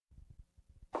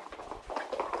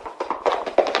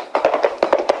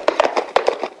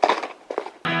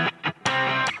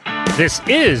This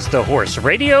is the Horse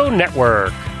Radio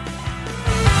Network.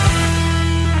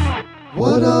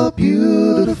 What a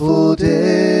beautiful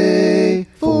day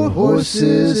for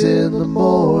horses in the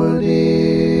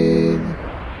morning.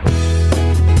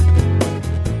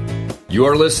 You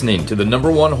are listening to the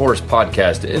number one horse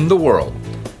podcast in the world.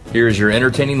 Here is your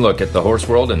entertaining look at the horse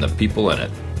world and the people in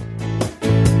it.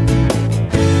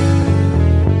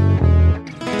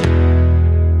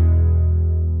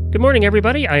 Good morning,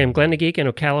 everybody. I am Glenn the Geek in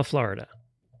Ocala, Florida.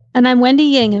 And I'm Wendy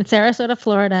Ying in Sarasota,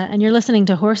 Florida, and you're listening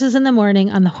to Horses in the Morning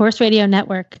on the Horse Radio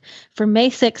Network for May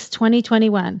 6,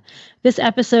 2021. This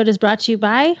episode is brought to you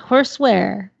by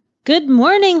Horseware. Good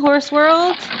morning, Horse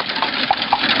World.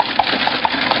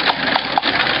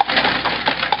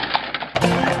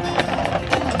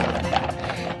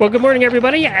 Well, good morning,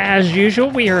 everybody. As usual,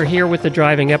 we are here with the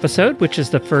driving episode, which is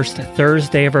the first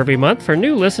Thursday of every month. For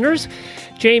new listeners,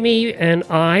 Jamie and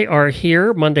I are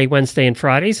here Monday, Wednesday, and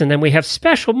Fridays, and then we have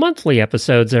special monthly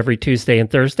episodes every Tuesday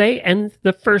and Thursday, and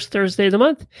the first Thursday of the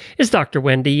month is Dr.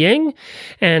 Wendy Ying,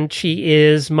 and she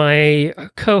is my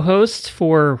co-host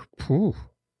for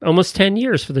almost 10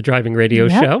 years for the Driving Radio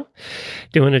Show,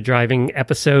 doing a driving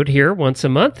episode here once a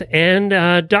month. And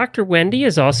Dr. Wendy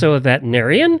is also a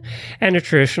veterinarian and a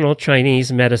traditional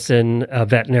Chinese medicine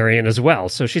veterinarian as well.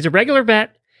 So she's a regular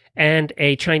vet and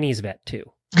a Chinese vet too.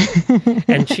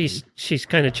 And she's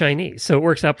kind of Chinese, so it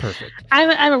works out perfect.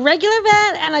 I'm a regular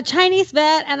vet and a Chinese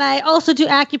vet, and I also do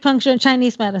acupuncture and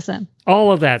Chinese medicine.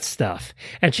 All of that stuff.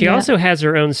 And she also has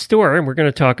her own store, and we're going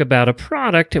to talk about a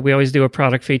product. We always do a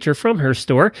product feature from her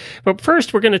store. But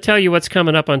first, we're going to tell you what's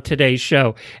coming up on today's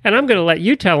show. And I'm going to let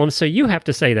you tell them, so you have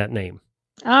to say that name.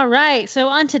 All right. So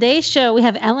on today's show, we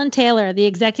have Ellen Taylor, the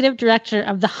executive director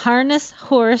of the Harness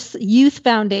Horse Youth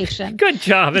Foundation. Good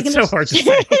job. It's so hard to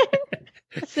say.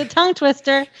 It's a tongue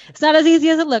twister. It's not as easy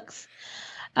as it looks.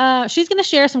 She's going to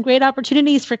share some great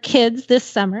opportunities for kids this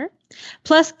summer.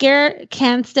 Plus, Garrett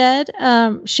Canstead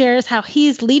shares how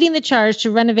he's leading the charge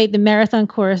to renovate the marathon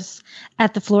course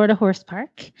at the Florida Horse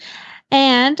Park.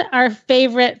 And our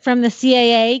favorite from the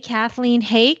CAA, Kathleen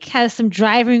Hake, has some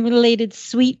driving-related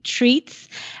sweet treats.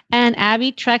 And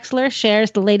Abby Trexler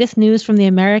shares the latest news from the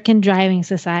American Driving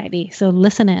Society. So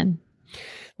listen in.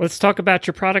 Let's talk about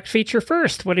your product feature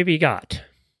first. What have you got?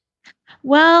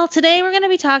 Well, today we're going to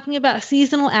be talking about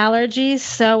seasonal allergies.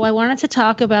 So I wanted to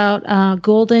talk about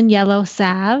Golden Yellow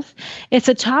Salve. It's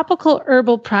a topical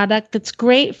herbal product that's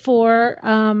great for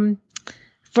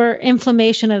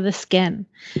inflammation of the skin,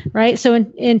 right? So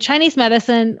in Chinese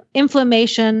medicine,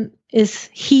 inflammation is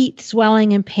heat,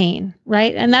 swelling, and pain,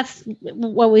 right? And that's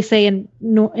what we say in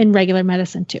regular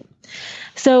medicine too.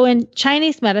 So in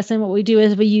Chinese medicine, what we do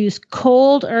is we use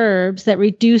cold herbs that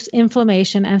reduce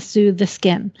inflammation and soothe the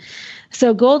skin.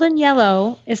 So golden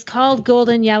yellow is called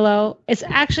golden yellow. It's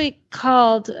actually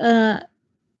called,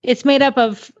 it's made up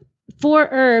of 4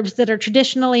 herbs that are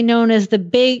traditionally known as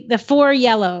the 4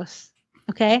 yellows,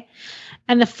 okay?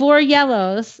 And the 4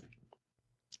 yellows,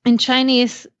 in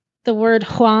Chinese, the word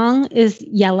huang is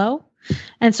yellow.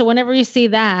 And so whenever you see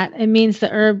that, it means the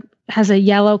herb has a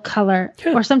yellow color,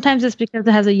 or sometimes it's because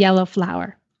it has a yellow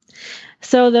flower.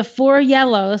 So the 4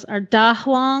 yellows are Da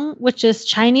Huang, which is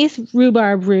Chinese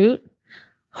rhubarb root,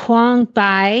 Huang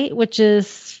Bai, which is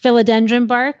philodendron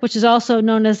bark, which is also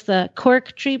known as the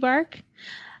cork tree bark,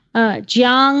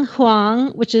 Jiang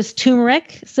Huang, which is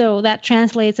turmeric, so that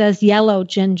translates as yellow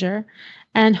ginger,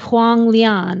 and Huang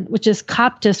Lian, which is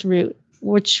coptis root,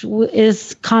 which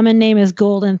is common name is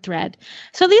golden thread.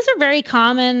 So these are very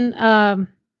common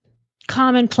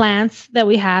plants that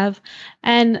we have,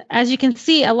 and as you can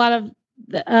see, a lot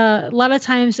of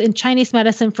times in Chinese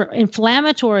medicine for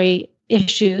inflammatory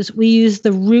issues, we use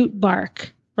the root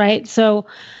bark, right? So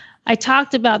I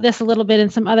talked about this a little bit in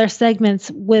some other segments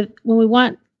when we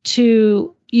want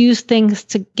to use things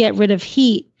to get rid of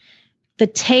heat, the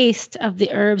taste of the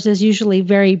herbs is usually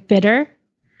very bitter.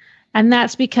 And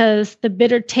that's because the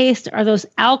bitter taste are those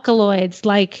alkaloids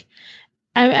like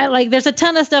there's a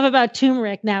ton of stuff about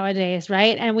turmeric nowadays,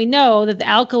 right? And we know that the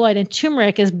alkaloid in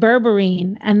turmeric is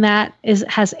berberine, and that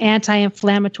has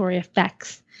anti-inflammatory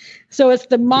effects. So it's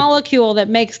the molecule that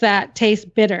makes that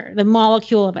taste bitter, the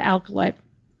molecule of alkaloid.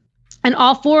 And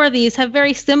all 4 of these have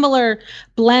very similar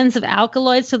blends of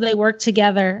alkaloids, so they work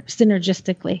together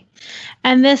synergistically.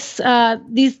 And this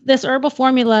herbal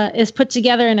formula is put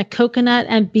together in a coconut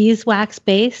and beeswax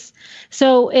base.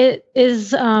 So it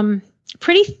is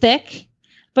pretty thick,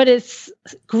 but it's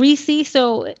greasy,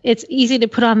 so it's easy to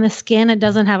put on the skin. It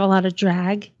doesn't have a lot of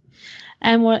drag.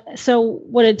 And what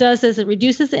it does is it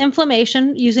reduces the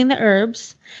inflammation using the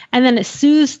herbs, and then it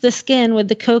soothes the skin with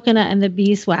the coconut and the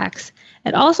beeswax.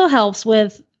 It also helps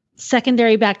with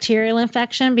secondary bacterial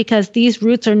infection because these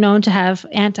roots are known to have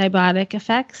antibiotic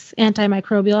effects,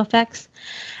 antimicrobial effects.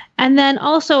 And then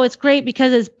also it's great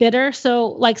because it's bitter. So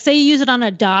like say you use it on a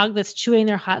dog that's chewing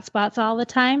their hot spots all the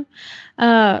time.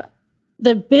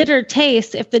 The bitter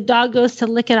taste, if the dog goes to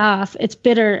lick it off, it's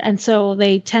bitter. And so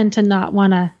they tend to not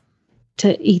want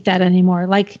to eat that anymore.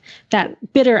 Like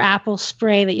that bitter apple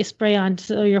spray that you spray on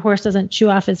so your horse doesn't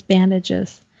chew off his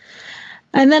bandages.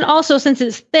 And then also since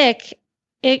it's thick,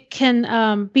 it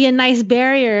can be a nice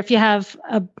barrier if you have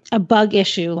a bug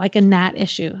issue, like a gnat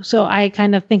issue. So I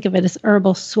kind of think of it as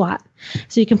herbal SWAT.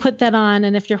 So you can put that on,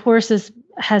 and if your horse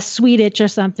has sweet itch or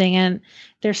something, and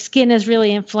their skin is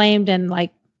really inflamed and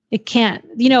like it can't,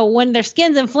 when their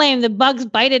skin's inflamed, the bugs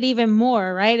bite it even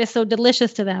more, right? It's so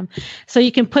delicious to them. So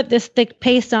you can put this thick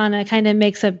paste on, and it kind of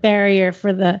makes a barrier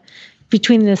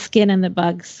between the skin and the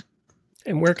bugs.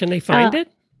 And where can they find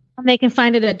it? They can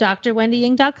find it at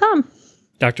drwendyying.com.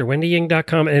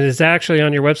 drwendyying.com, and it's actually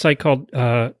on your website called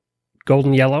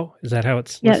Golden Yellow. Is that how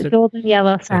it's listed? Yeah, Golden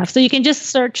Yellow salve. So you can just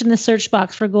search in the search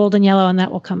box for Golden Yellow, and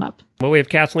that will come up. Well, we have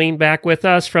Kathleen back with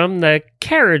us from the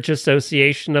Carriage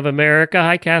Association of America.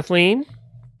 Hi, Kathleen.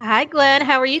 Hi, Glenn.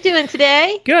 How are you doing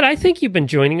today? Good. I think you've been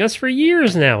joining us for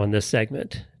years now in this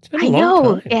segment. It's been a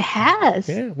long time. It has.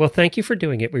 Yeah. Well, thank you for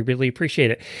doing it. We really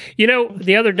appreciate it.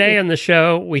 The other day on the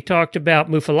show, we talked about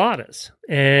muffaladas,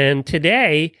 and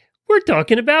today we're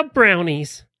talking about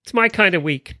brownies. It's my kind of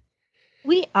week.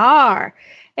 We are.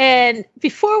 And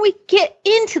before we get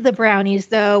into the brownies,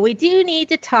 though, we do need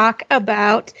to talk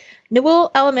about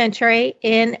Newell Elementary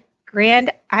in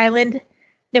Grand Island,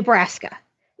 Nebraska.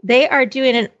 They are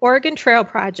doing an Oregon Trail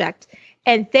project,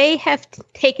 and they have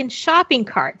taken shopping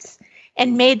carts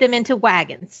and made them into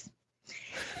wagons,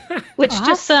 which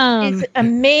just is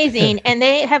amazing. And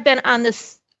they have been on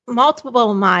this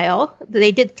multiple mile.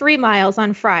 They did 3 miles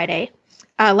on Friday,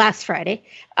 last Friday.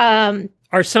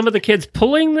 Are some of the kids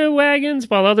pulling the wagons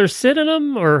while others sit in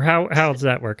them, or how's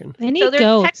that working? So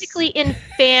they're technically in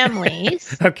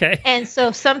families. Okay. And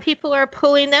so some people are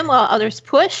pulling them while others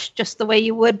push, just the way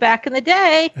you would back in the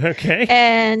day. Okay.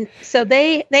 And so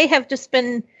they have just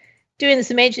been doing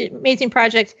this amazing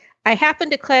project. I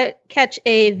happened to catch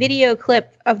a video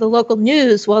clip of the local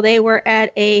news while they were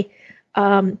at a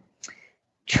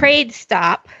trade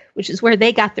stop, which is where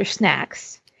they got their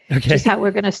snacks. Okay. Which is how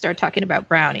we're going to start talking about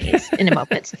brownies in a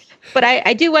moment. But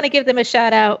I do want to give them a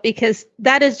shout out because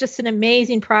that is just an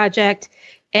amazing project,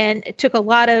 and it took a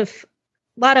lot of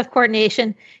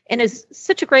coordination, and is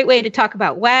such a great way to talk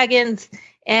about wagons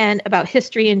and about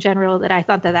history in general that I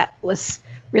thought that was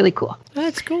really cool.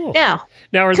 That's cool. Now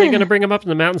are they going to bring them up in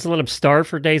the mountains and let them starve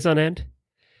for days on end?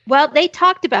 Well, they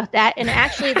talked about that, and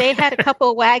actually they had a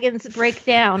couple of wagons break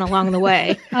down along the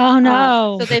way. Oh,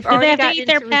 no. So they've already gotten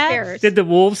into repairs. Did the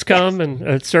wolves come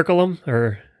and circle them?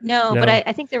 Or No, but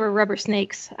I think there were rubber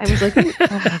snakes. I was like,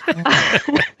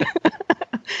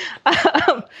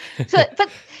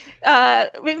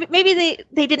 maybe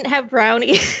they didn't have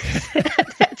brownies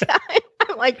at that time.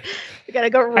 I'm like, we got to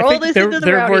go roll this into the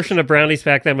their brownies. version of brownies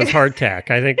back then was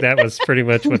hardtack. I think that was pretty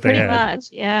much what they had. Pretty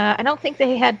much, yeah. I don't think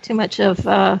they had too much of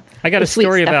I got a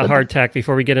story about hardtack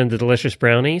before we get into delicious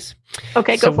brownies.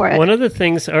 Okay, go for it. One of the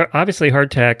things, obviously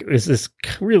hardtack is this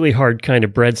really hard kind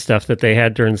of bread stuff that they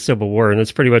had during the Civil War, and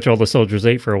it's pretty much all the soldiers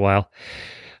ate for a while.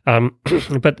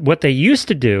 But what they used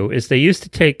to do is they used to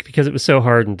take, because it was so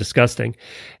hard and disgusting,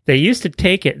 they used to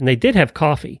take it, and they did have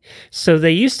coffee. So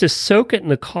they used to soak it in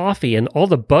the coffee, and all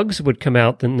the bugs would come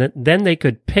out, and then they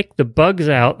could pick the bugs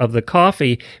out of the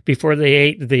coffee before they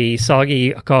ate the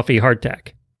soggy coffee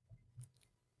hardtack.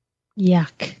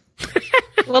 Yuck.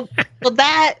 Well,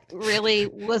 that really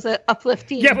was an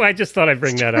uplifting. Yeah, well, I just thought I'd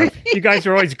bring that up. You guys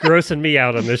are always grossing me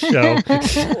out on this show.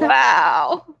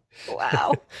 Wow.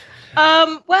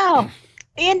 Well,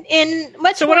 in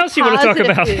much so more what else you want to talk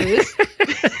about? News,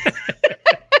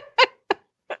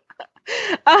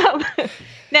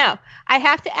 now, I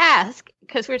have to ask,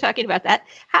 because we're talking about that,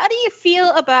 how do you feel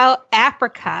about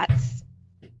apricots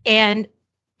and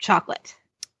chocolate?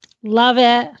 Love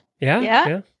it.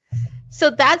 Yeah. So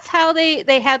that's how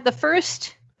they had the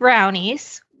first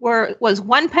brownies, was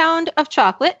 1 pound of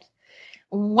chocolate,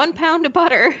 1 pound of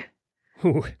butter,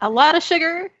 Ooh. a lot of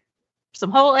sugar,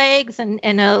 some whole eggs, and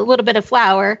a little bit of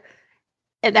flour.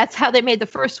 And that's how they made the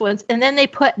first ones. And then they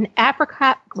put an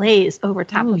apricot glaze over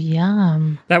top Oh, of it.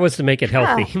 yum. That was to make it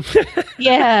healthy.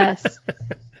 Yes.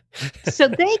 So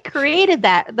they created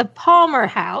that. The Palmer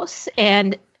House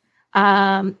and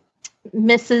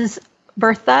Mrs.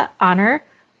 Bertha Honor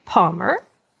Palmer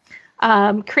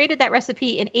created that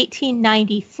recipe in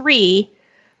 1893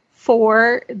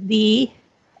 for the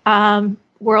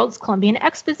World's Columbian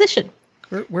Exposition.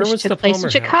 Where which was took the place Palmer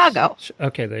in Chicago. House?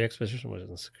 Okay, the exposition was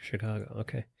in Chicago.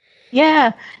 Okay.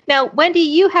 Yeah. Now, Wendy,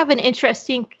 you have an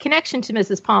interesting connection to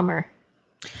Mrs. Palmer.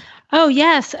 Oh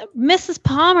yes, Mrs.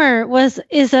 Palmer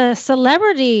is a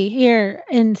celebrity here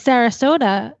in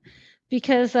Sarasota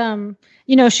because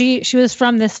she was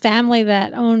from this family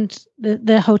that owned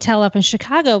the hotel up in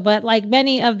Chicago, but like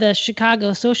many of the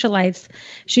Chicago socialites,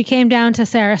 she came down to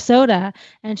Sarasota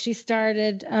and she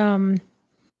started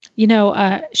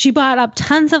she bought up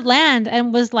tons of land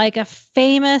and was like a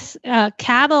famous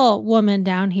cattle woman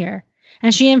down here.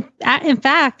 And she in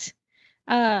fact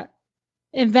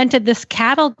invented this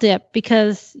cattle dip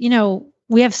because,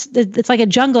 it's like a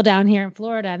jungle down here in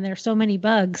Florida and there's so many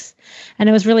bugs and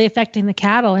it was really affecting the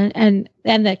cattle and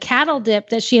the cattle dip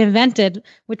that she invented,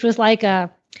 which was like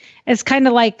it's kind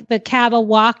of like the cattle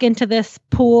walk into this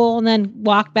pool and then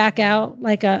walk back out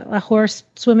like a horse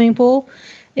swimming pool,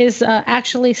 is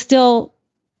actually still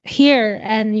here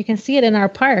and you can see it in our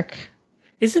park.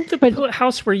 Isn't the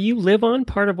house where you live on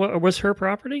part of what was her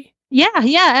property? Yeah.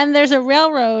 And there's a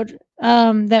railroad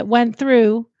that went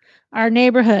through our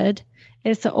neighborhood.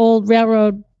 It's an old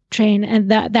railroad train, and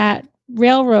that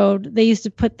railroad, they used to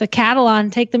put the cattle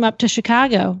on, take them up to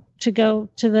Chicago to go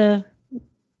to the,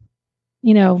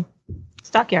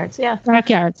 Stockyards, yeah.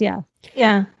 Stockyards, yeah.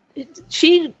 Yeah.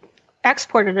 She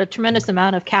exported a tremendous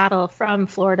amount of cattle from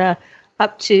Florida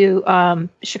up to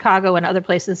Chicago and other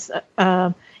places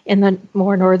in the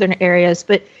more northern areas.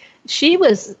 But she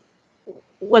was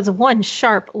one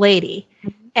sharp lady,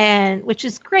 and which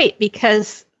is great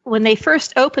because when they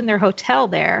first opened their hotel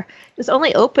there, it was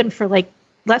only open for like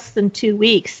less than 2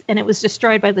 weeks, and it was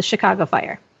destroyed by the Chicago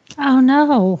fire. Oh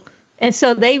no! And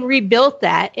so they rebuilt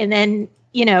that, and then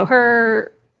she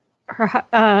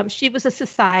was a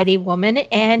society woman,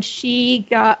 and she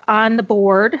got on the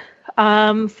board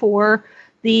for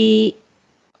the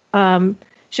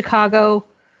Chicago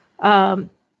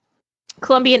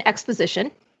Columbian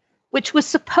Exposition, which was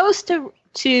supposed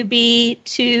to be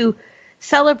to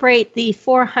celebrate the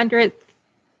 400th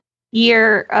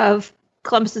year of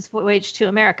Columbus's voyage to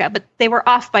America, but they were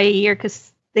off by a year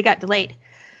because they got delayed.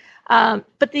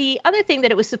 But the other thing that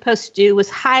it was supposed to do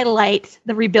was highlight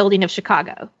the rebuilding of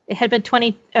Chicago. It had been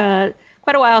quite a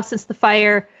while since the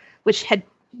fire, which had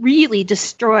really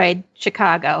destroyed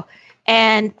Chicago.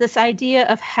 And this idea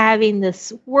of having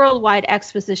this worldwide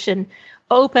exposition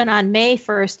open on May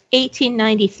 1st,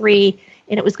 1893,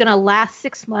 and it was going to last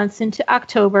 6 months into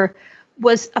October,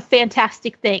 was a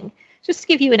fantastic thing. Just to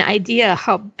give you an idea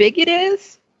how big it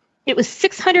is, it was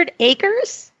 600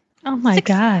 acres. Oh my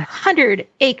God. 600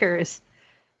 acres,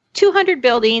 200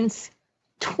 buildings,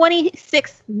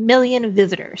 26 million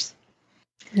visitors.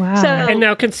 Wow. So, and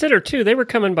now consider, too, they were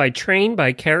coming by train,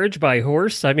 by carriage, by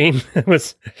horse. I mean, it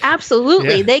was...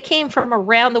 Absolutely. Yeah. They came from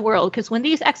around the world because when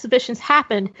these exhibitions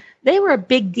happened, they were a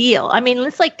big deal. I mean,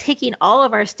 it's like taking all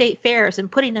of our state fairs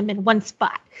and putting them in one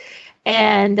spot.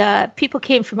 And people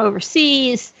came from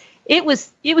overseas. It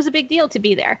was a big deal to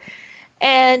be there.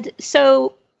 And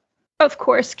so, of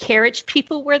course, carriage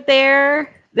people were there.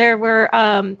 There were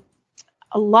a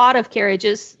lot of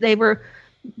carriages. They were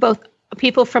both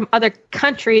people from other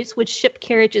countries would ship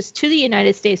carriages to the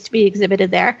United States to be exhibited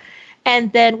there.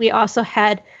 And then we also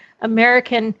had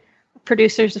American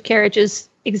producers of carriages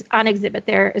on exhibit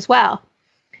there as well.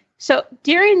 So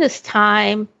during this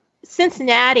time,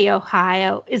 Cincinnati,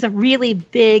 Ohio is a really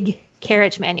big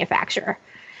carriage manufacturer.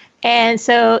 And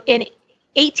so in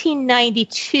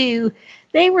 1892,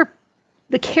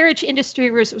 the carriage industry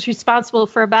was responsible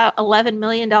for about $11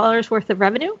 million worth of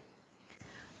revenue,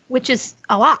 which is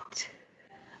a lot.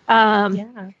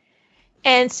 Yeah.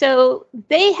 And so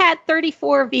they had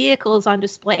 34 vehicles on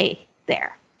display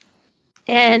there.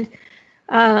 And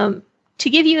to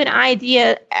give you an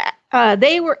idea,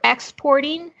 they were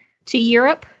exporting to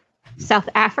Europe, South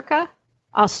Africa,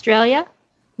 Australia,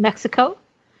 Mexico,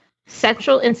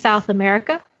 Central and South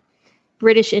America,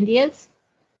 British Indies,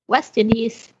 West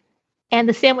Indies, and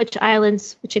the Sandwich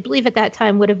Islands, which I believe at that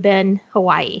time would have been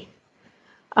Hawaii.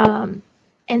 And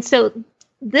so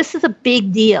this is a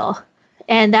big deal,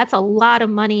 and that's a lot of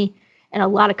money and a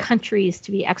lot of countries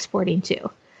to be exporting to.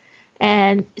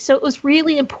 And so it was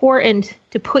really important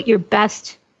to put your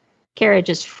best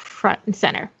carriages front and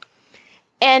center.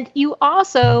 And you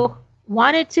also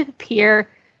wanted to appear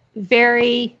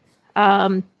very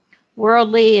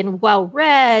worldly and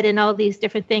well-read and all these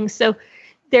different things. So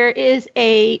there is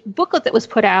a booklet that was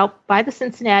put out by the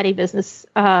Cincinnati business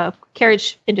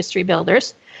carriage industry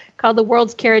builders called the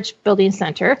World's Carriage Building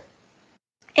Center.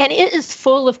 And it is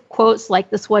full of quotes like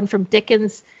this one from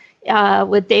Dickens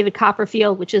with David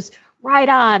Copperfield, which is right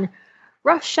on,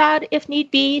 rough shod if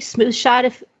need be, smooth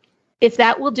shod if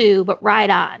that will do, but ride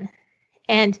on.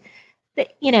 And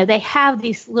they have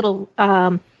these little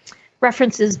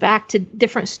references back to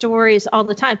different stories all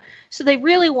the time. So they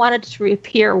really wanted to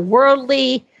appear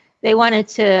worldly. They wanted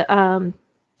to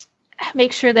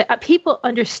make sure that people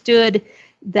understood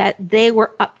that they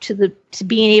were up to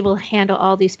being able to handle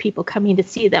all these people coming to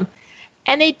see them.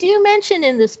 And they do mention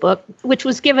in this book, which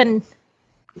was given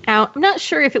out, I'm not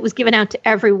sure if it was given out to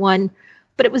everyone,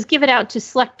 but it was given out to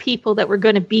select people that were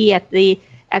going to be at the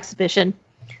exhibition,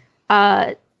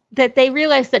 that they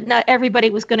realized that not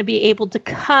everybody was going to be able to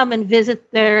come and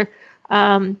visit their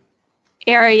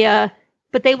area,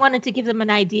 but they wanted to give them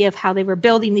an idea of how they were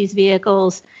building these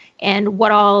vehicles and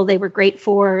what all they were great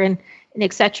for and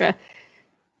et cetera.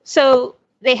 So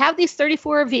they have these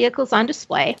 34 vehicles on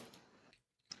display,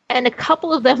 and a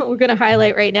couple of them we're going to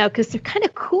highlight right now because they're kind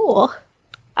of cool.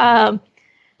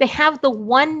 They have the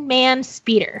one-man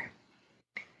speeder,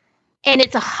 and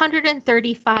it's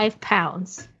 135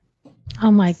 pounds.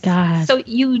 Oh my God. So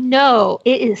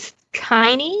it is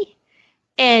tiny,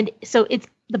 and so it's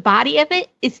the body of it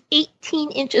is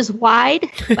 18 inches wide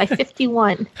by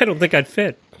 51. I don't think I'd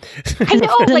fit. I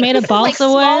know, Is it made of balsa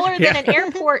wood? Smaller than an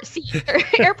airport seat or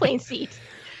airplane seat.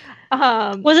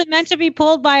 Was it meant to be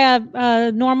pulled by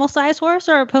a normal size horse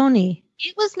or a pony?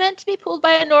 It was meant to be pulled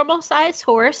by a normal size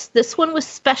horse. This one was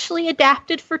specially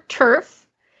adapted for turf,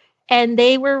 and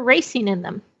they were racing in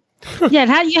them.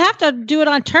 Yeah, you have to do it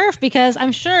on turf because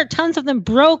I'm sure tons of them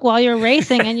broke while you're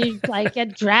racing and you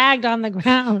get dragged on the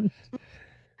ground.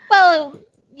 Well,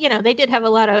 they did have a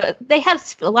lot of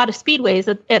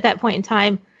speedways at that point in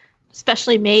time,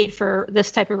 especially made for this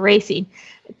type of racing.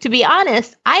 To be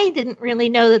honest, I didn't really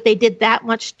know that they did that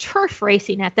much turf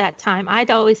racing at that time. I'd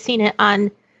always seen it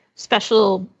on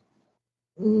special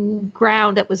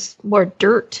ground that was more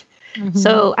dirt. Mm-hmm.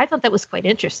 So I thought that was quite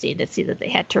interesting to see that they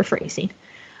had turf racing.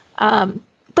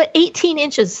 But 18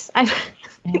 inches,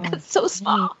 that's so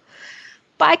small.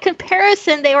 By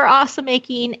comparison, they were also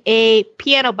making a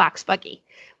piano box buggy,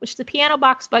 which the piano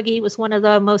box buggy was one of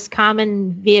the most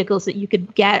common vehicles that you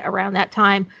could get around that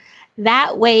time.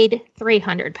 That weighed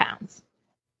 300 pounds.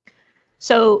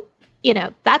 So,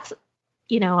 that's,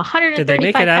 135 Did they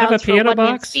make it out of a piano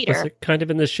box? Speeder. Was it kind of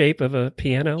in the shape of a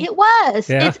piano? It was.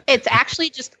 Yeah. It's actually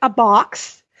just a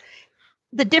box.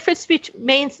 The difference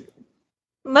between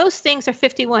most things are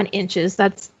 51 inches.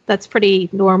 That's pretty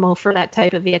normal for that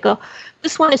type of vehicle.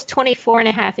 This one is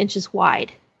 24.5 inches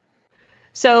wide.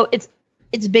 So it's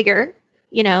bigger.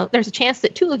 There's a chance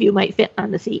that two of you might fit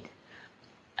on the seat.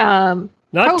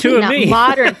 Not two of me.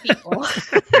 Modern people.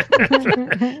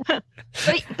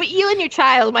 but you and your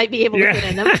child might be able to fit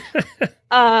in them.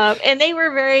 And they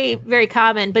were very, very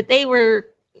common, but they were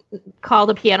called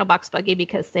a piano box buggy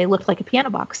because they looked like a piano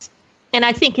box. And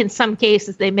I think in some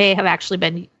cases they may have actually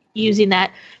been using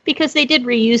that because they did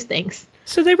reuse things.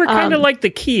 So they were kind of like the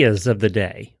Kias of the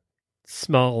day.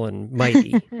 Small and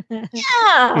mighty.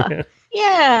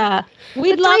 Yeah.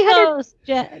 We love those,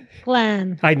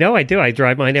 Glenn. I know I do. I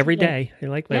drive mine every day. I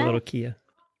like my little Kia.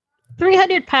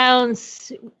 300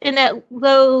 pounds in that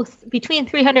low, between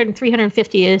 300 and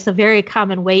 350 is a very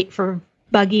common weight for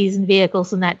buggies and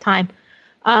vehicles in that time.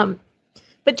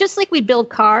 But just like we build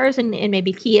cars and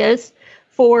maybe Kias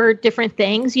for different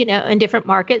things, in different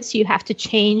markets, you have to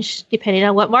change depending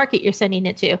on what market you're sending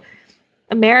it to.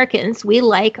 Americans, we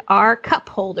like our cup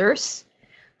holders.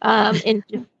 In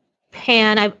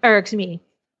Japan,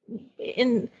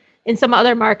 in some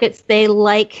other markets, they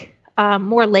like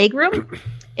more legroom.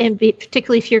 And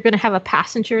particularly if you're going to have a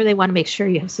passenger, they want to make sure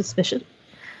you have sufficient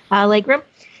legroom.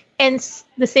 And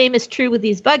the same is true with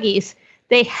these buggies.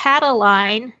 They had a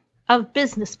line of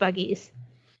business buggies.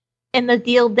 And the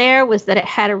deal there was that it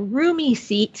had a roomy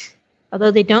seat,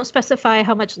 although they don't specify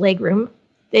how much legroom.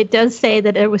 It does say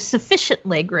that there was sufficient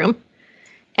legroom.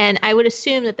 And I would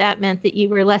assume that meant that you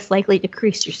were less likely to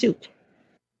crease your suit.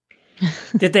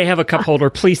 Did they have a cup holder?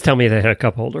 Please tell me they had a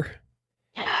cup holder.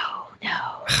 No.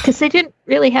 Because they didn't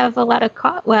really have a lot of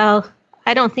well,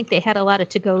 I don't think they had a lot of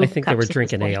to-go I think they were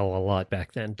drinking ale a lot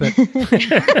back then. But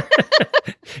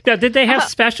now, did they have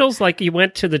specials? Like you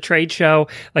went to the trade show,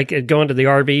 like going to the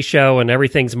RV show and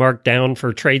everything's marked down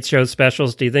for trade show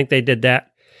specials? Do you think they did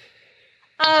that?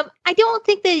 I don't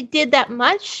think they did that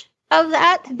much of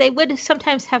that. They would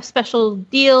sometimes have special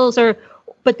deals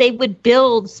but they would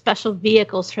build special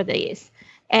vehicles for these.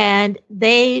 And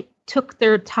they took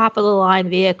their top of the line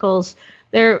vehicles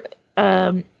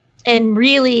and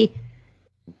really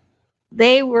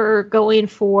they were going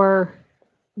for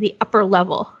the upper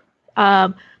level.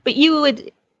 But you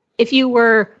would, if you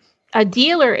were a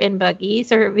dealer in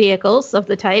buggies or vehicles of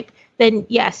the type, then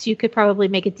yes, you could probably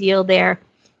make a deal there.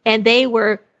 And they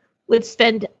would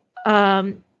spend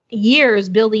years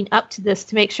building up to this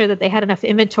to make sure that they had enough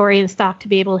inventory and stock to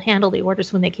be able to handle the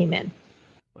orders when they came in.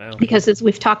 Wow. Because as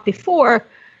we've talked before,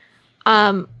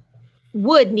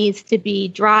 wood needs to be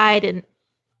dried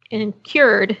and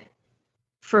cured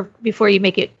before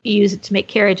you use it to make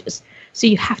carriages. So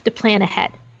you have to plan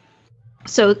ahead.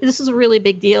 So this is a really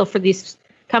big deal for these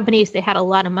companies. They had a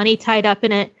lot of money tied up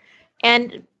in it,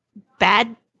 and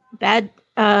bad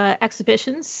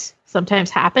exhibitions sometimes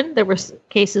happen. There were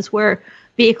cases where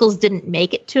vehicles didn't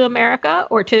make it to America,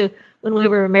 or to when we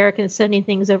were Americans sending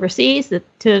things overseas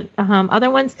to other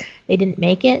ones, they didn't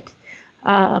make it.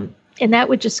 And that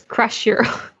would just crush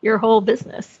your whole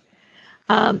business.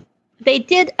 I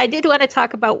did want to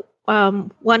talk about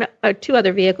one or two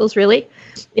other vehicles, really,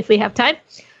 if we have time.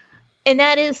 And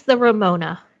that is the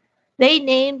Ramona. They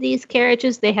named these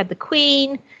carriages. They had the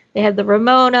Queen, they had the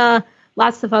Ramona,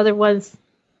 lots of other ones.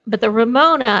 But the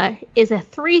Ramona is a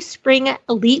 3-spring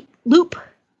loop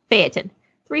Phaeton.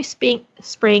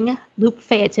 3-spring loop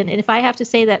Phaeton. And if I have to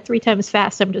say that 3 times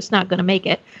fast, I'm just not going to make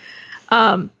it.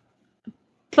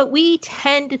 But we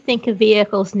tend to think of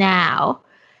vehicles now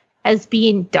as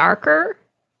being darker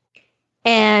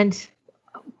and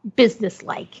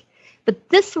businesslike. But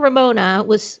this Ramona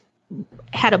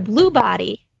had a blue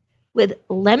body with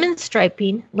lemon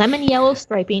yellow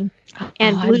striping,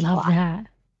 and blue I love cloth. that.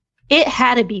 It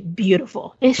had to be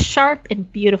beautiful. It's sharp and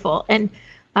beautiful, and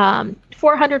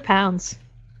 400 pounds.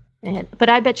 But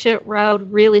I bet you it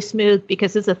rode really smooth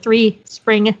because it's a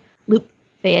 3-spring loop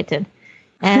Phaeton,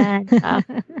 and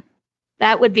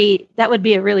that would be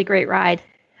a really great ride.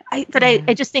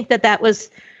 I just think that was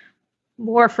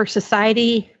more for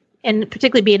society, and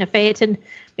particularly being a Phaeton,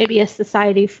 maybe a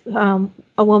society, a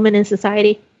woman in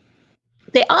society.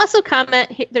 They also comment.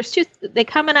 They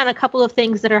comment on a couple of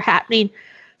things that are happening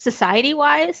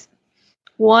society-wise.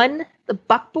 One, the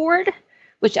buckboard,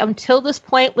 which until this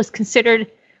point was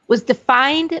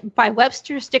defined by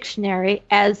Webster's dictionary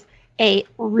as a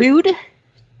rude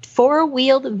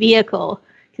 4-wheeled vehicle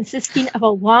consisting of a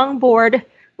long board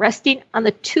resting on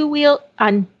the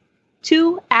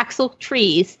 2-axle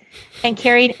trees and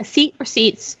carrying a seat or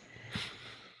seats.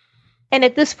 And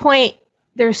at this point,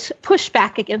 there's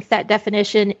pushback against that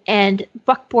definition, and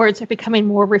buckboards are becoming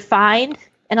more refined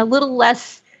and a little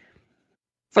less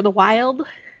for the wild,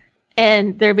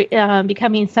 and they're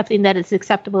becoming something that is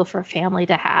acceptable for a family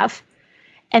to have.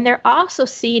 And they're also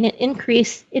seeing an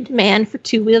increase in demand for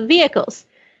 2-wheeled vehicles,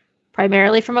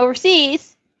 primarily from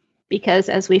overseas, because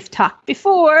as we've talked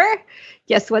before,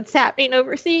 guess what's happening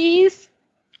overseas?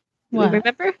 What? Do you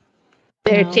remember?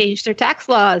 They changed their tax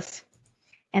laws,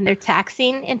 and they're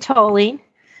taxing and tolling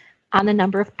on the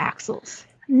number of axles.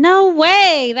 No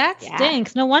way. That Yeah.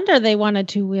 stinks. No wonder they wanted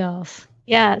 2 wheels.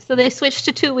 Yeah, so they switched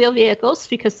to 2-wheel vehicles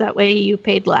because that way you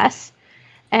paid less.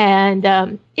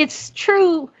 And it's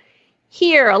true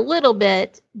here a little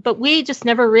bit, but we just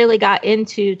never really got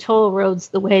into toll roads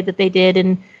the way that they did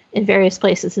in various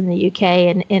places in the UK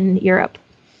and in Europe.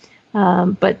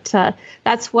 But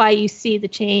that's why you see the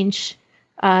change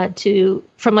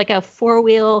from like a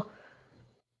 4-wheel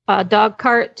dog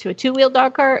cart to a 2-wheel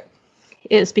dog cart,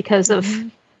 is because of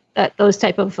those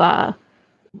type of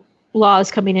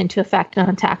laws coming into effect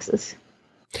on taxes.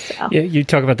 So. Yeah, you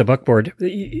talk about the buckboard.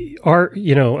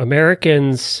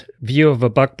 Americans' view of a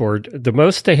buckboard, the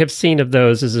most they have seen of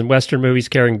those is in Western movies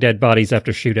carrying dead bodies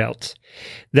after shootouts.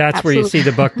 That's Absolutely. where you see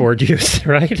the buckboard used,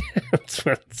 right?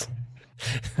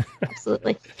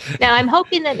 Absolutely. Now, I'm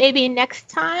hoping that maybe next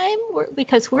time,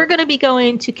 because we're going to be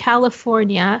going to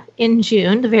California in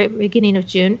June, the very beginning of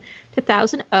June, to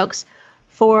Thousand Oaks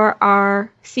for our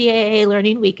CAA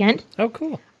Learning Weekend. Oh,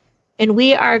 cool. And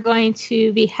we are going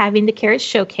to be having the carriage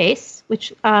showcase,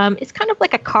 which is kind of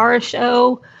like a car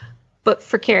show, but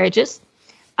for carriages.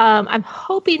 I'm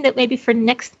hoping that maybe for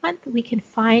next month we can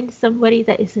find somebody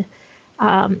that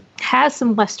has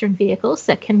some Western vehicles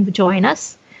that can join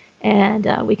us.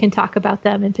 And we can talk about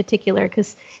them in particular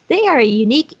because they are a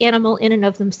unique animal in and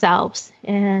of themselves.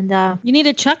 And You need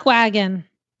a chuck wagon.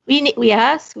 we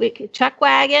could chuck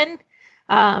wagon.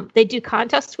 They do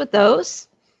contests with those,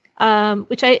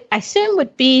 which I assume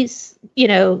would be,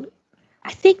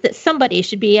 I think that somebody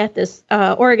should be at this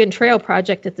Oregon Trail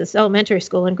project at this elementary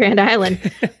school in Grand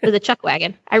Island with a chuck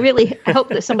wagon. I hope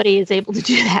that somebody is able to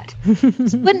do that.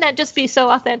 Wouldn't that just be so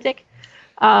authentic?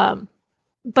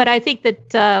 But I think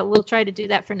that we'll try to do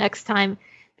that for next time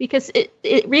because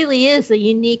it really is a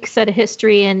unique set of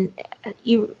history, and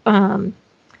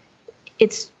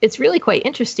it's really quite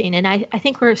interesting. And I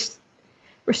think we're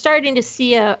starting to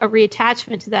see a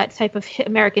reattachment to that type of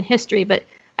American history, but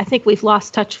I think we've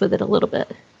lost touch with it a little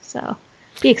bit. So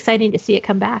be exciting to see it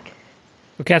come back.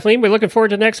 Well, Kathleen, we're looking forward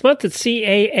to next month at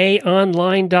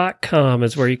CAAonline.com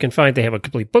is where you can find. They have a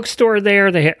complete bookstore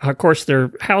there. Of course,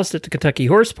 they're housed at the Kentucky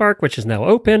Horse Park, which is now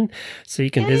open, so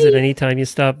you can visit anytime you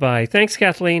stop by. Thanks,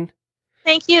 Kathleen.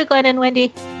 Thank you, Glenn and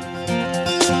Wendy.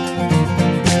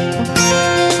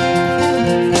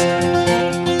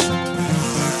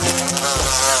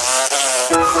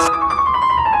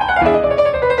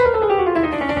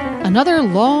 Another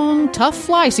long, tough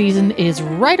fly season is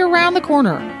right around the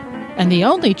corner. And the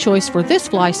only choice for this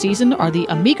fly season are the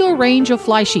Amigo range of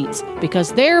fly sheets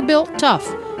because they're built tough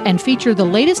and feature the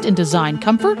latest in design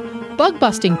comfort,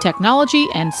 bug-busting technology,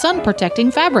 and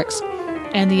sun-protecting fabrics.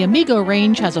 And the Amigo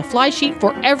range has a fly sheet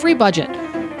for every budget,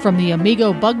 from the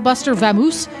Amigo Bug Buster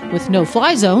Vamoose with no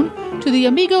fly zone to the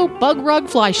Amigo Bug Rug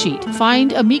Fly Sheet.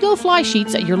 Find Amigo fly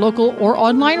sheets at your local or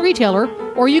online retailer,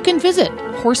 or you can visit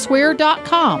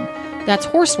horseware.com. That's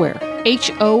horseware,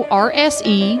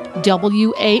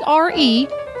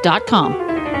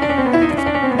 HORSEWARE.com.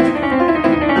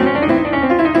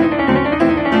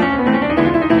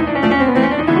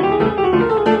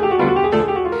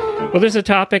 Well, there's a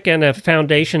topic and a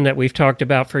foundation that we've talked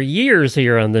about for years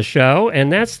here on the show,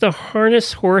 and that's the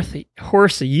Harness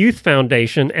Horse Youth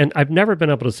Foundation, and I've never been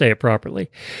able to say it properly,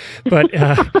 but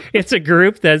it's a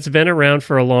group that's been around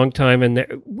for a long time, and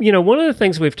one of the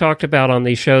things we've talked about on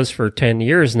these shows for 10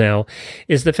 years now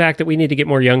is the fact that we need to get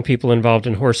more young people involved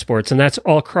in horse sports, and that's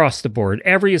all across the board.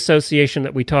 Every association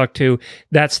that we talk to,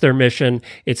 that's their mission.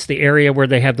 It's the area where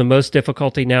they have the most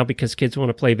difficulty now because kids want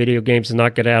to play video games and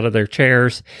not get out of their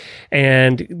chairs.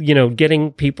 And,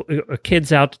 getting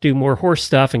kids out to do more horse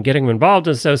stuff and getting them involved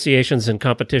in associations and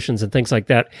competitions and things like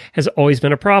that has always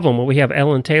been a problem. Well, we have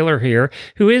Ellen Taylor here,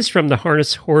 who is from the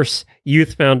Harness Horse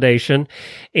Youth Foundation,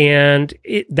 and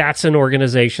that's an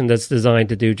organization that's designed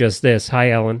to do just this. Hi,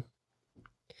 Ellen.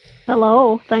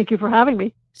 Hello. Thank you for having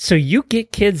me. So you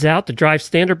get kids out to drive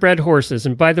standardbred horses.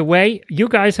 And by the way, you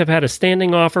guys have had a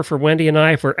standing offer for Wendy and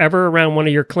I if we're ever around one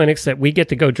of your clinics that we get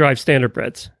to go drive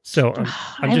standardbreds. So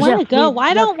I want to go. Why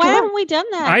haven't we done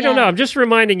that? I don't know. I'm just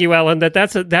reminding you, Ellen,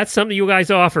 that's something you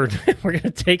guys offered. We're going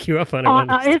to take you up on it.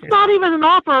 It's not even an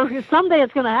offer. Someday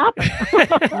it's going to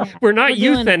happen. We're not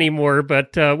youth anymore,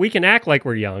 but we can act like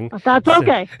we're young. That's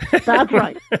okay. That's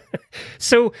right.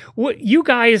 So you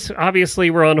guys obviously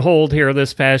were on hold here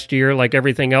this past year, like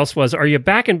everything else was. Are you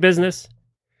back in business?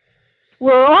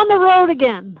 We're on the road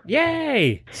again.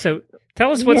 Yay! So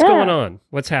tell us what's going on.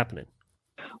 What's happening?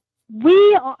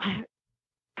 We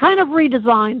kind of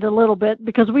redesigned a little bit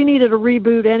because we needed a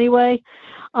reboot anyway.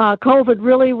 COVID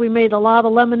really, we made a lot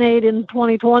of lemonade in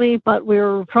 2020, but we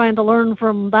were trying to learn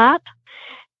from that.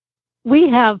 We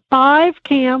have 5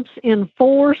 camps in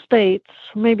 4 states,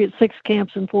 maybe it's 6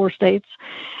 camps in 4 states,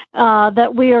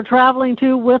 that we are traveling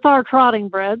to with our trotting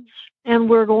breds, and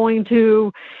we're going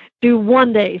to do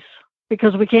 1-days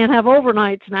because we can't have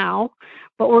overnights now,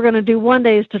 but we're going to do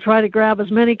 1-days to try to grab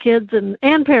as many kids and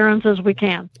parents as we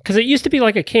can. Because it used to be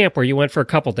like a camp where you went for a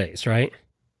couple days, right?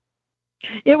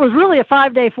 It was really a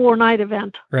 5-day, 4-night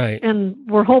event. Right. And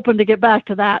we're hoping to get back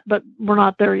to that, but we're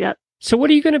not there yet. So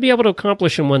what are you going to be able to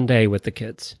accomplish in 1 day with the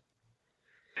kids?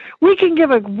 We can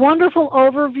give a wonderful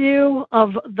overview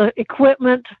of the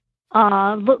equipment,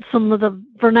 some of the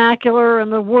vernacular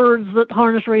and the words that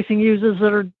harness racing uses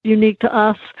that are unique to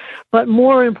us. But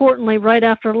more importantly, right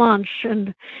after lunch,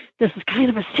 and this is kind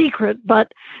of a secret,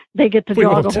 but they get to jog a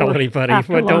horse. We won't tell anybody.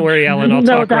 But don't worry, Ellen. I'll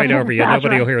talk right over you.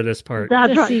 Nobody will hear this part.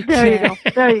 That's right. There you go.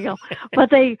 There you go. But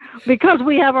because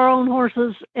we have our own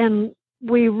horses and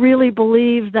we really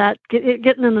believe that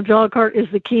getting in the jog cart is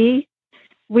the key.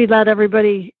 We let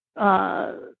everybody,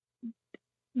 they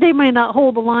may not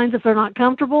hold the lines if they're not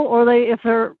comfortable, or if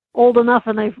they're old enough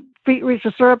and their feet reach the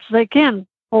stirrups, they can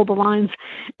hold the lines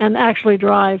and actually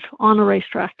drive on a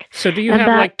racetrack. So do you have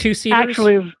like 2-seaters?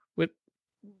 Actually,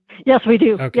 yes, we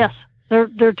do. Okay. Yes, they're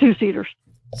 2-seaters.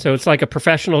 So it's like a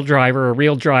professional driver, a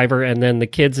real driver, and then the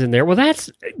kids in there. Well, that's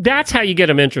how you get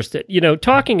them interested.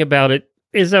 Talking about it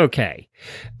is okay,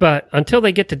 but until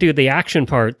they get to do the action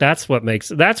part, that's what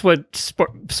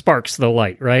sparks the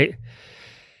light, right?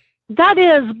 That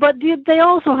is, but they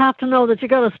also have to know that you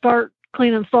got to start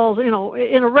cleaning stalls. In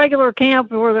a regular camp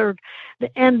where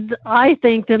and I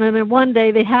think that in 1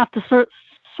 day they have to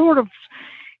sort of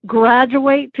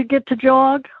graduate to get to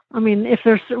jog. I mean, if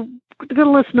they're going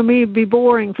to listen to me be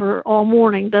boring for all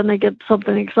morning, then they get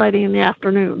something exciting in the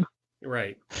afternoon.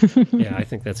 Right. Yeah, I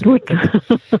think that's a good thing.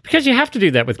 Because you have to do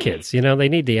that with kids. They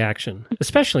need the action,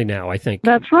 especially now, I think.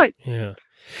 That's right. Yeah.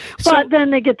 But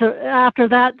then they get to, after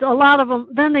that, a lot of them,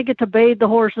 then they get to bathe the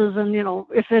horses, and,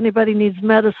 if anybody needs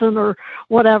medicine or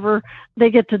whatever, they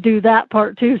get to do that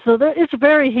part too. So it's a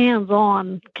very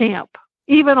hands-on camp.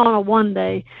 Even on a one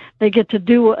day, they get to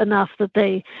do enough that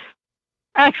they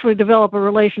actually develop a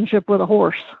relationship with a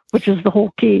horse, which is the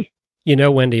whole key.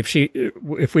 Wendy,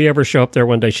 if we ever show up there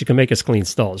one day, she can make us clean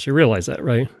stalls. You realize that,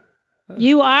 right?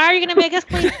 You are? You're going to make us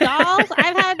clean stalls?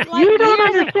 I've had You don't years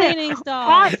of understand. cleaning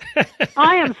stalls.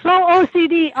 I am so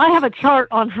OCD. I have a chart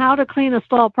on how to clean a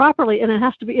stall properly, and it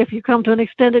has to be, if you come to an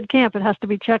extended camp, it has to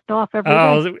be checked off every day.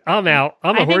 Oh, I'm out.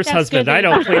 I'm a horse husband. I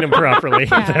don't clean them properly.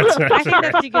 That's not I think fair.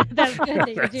 that's good. That's good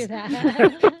that you do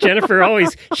that. Jennifer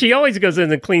always goes in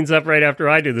and cleans up right after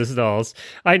I do the stalls.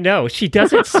 I know. She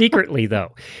does it secretly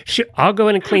though. I'll go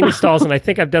in and clean the stalls, and I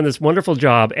think I've done this wonderful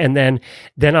job, and then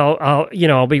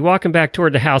I'll be walking back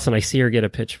toward the house, and I see her get a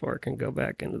pitchfork and go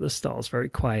back into the stalls very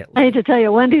quietly. I hate to tell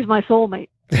you, Wendy's my soulmate.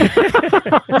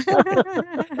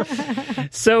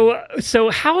 So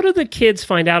how do the kids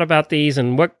find out about these,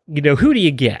 and what, who do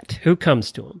you get? Who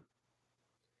comes to them?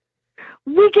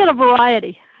 We get a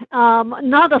variety.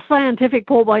 Not a scientific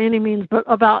poll by any means, but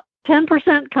about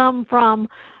 10% come from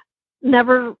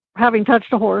never having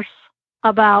touched a horse.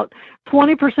 About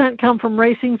 20% come from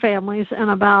racing families, and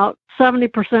about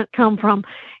 70% come from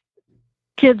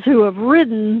kids who have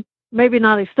ridden, maybe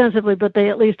not extensively, but they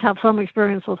at least have some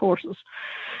experience with horses.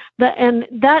 And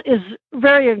that is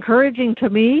very encouraging to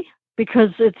me, because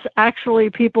it's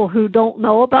actually people who don't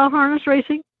know about harness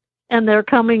racing, and they're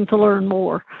coming to learn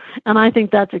more. And I think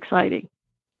that's exciting.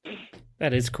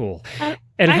 That is cool.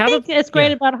 And I think it's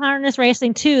great about harness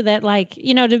racing too, that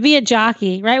to be a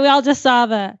jockey, right? We all just saw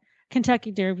the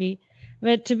Kentucky Derby,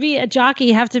 but to be a jockey,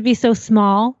 you have to be so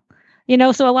small.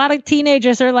 So a lot of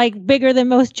teenagers are bigger than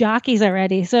most jockeys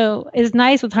already. So it's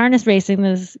nice with harness racing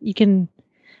is you can,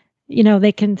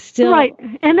 they can still. Right.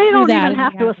 And they don't even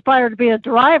have to aspire to be a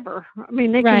driver. I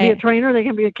mean, they can be a trainer, they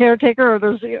can be a caretaker,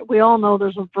 or we all know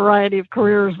there's a variety of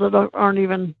careers that aren't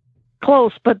even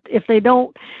close. But if they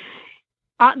don't,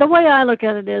 the way I look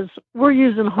at it is we're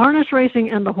using harness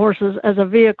racing and the horses as a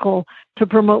vehicle to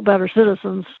promote better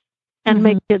citizens and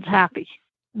make kids happy.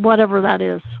 Whatever that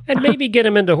is. And maybe get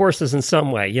them into horses in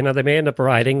some way. They may end up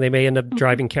riding, they may end up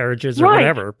driving carriages or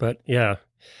whatever, but yeah.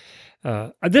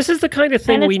 This is the kind of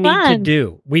thing we need to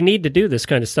do. We need to do this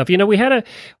kind of stuff. We had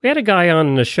a guy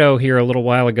on the show here a little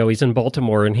while ago. He's in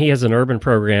Baltimore, and he has an urban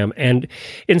program. And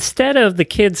instead of the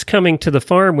kids coming to the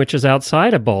farm, which is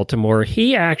outside of Baltimore,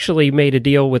 he actually made a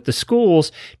deal with the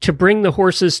schools to bring the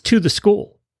horses to the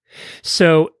school.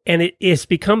 So, and it has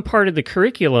become part of the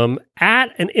curriculum at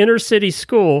an inner city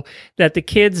school that the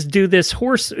kids do this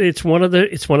horse. It's one of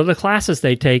the classes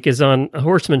they take is on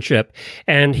horsemanship,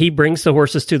 and he brings the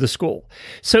horses to the school.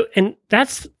 So, and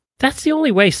that's the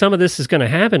only way some of this is going to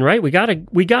happen, right? We got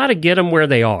to get them where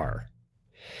they are.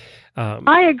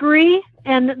 I agree.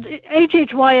 And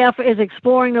HHYF is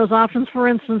exploring those options. For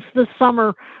instance, this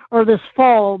summer, or this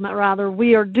fall, rather,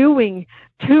 we are doing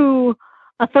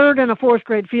a third and a fourth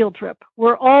grade field trip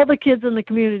where all the kids in the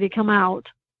community come out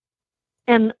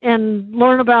and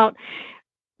learn about,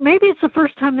 maybe it's the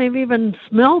first time they've even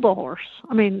smelled a horse.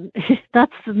 I mean,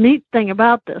 that's the neat thing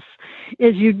about this,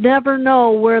 is you never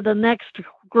know where the next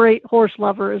great horse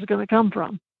lover is going to come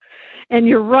from. And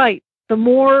you're right. The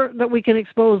more that we can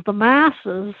expose the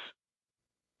masses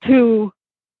to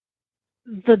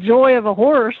the joy of a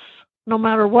horse, no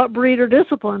matter what breed or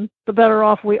discipline, the better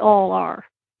off we all are.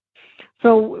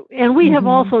 So, and we have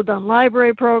also done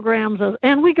library programs,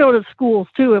 and we go to schools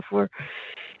too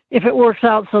if it works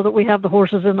out, so that we have the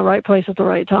horses in the right place at the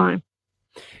right time.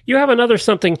 You have another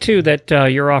something too that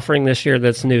you're offering this year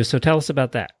that's new. So tell us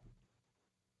about that.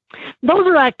 Those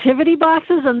are activity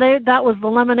boxes, and that was the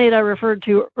lemonade I referred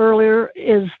to earlier,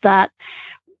 is that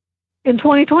in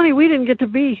 2020, we didn't get to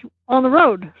be on the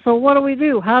road. So what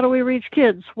do? How do we reach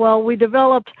kids? Well, we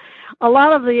developed a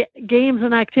lot of the games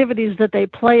and activities that they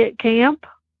play at camp.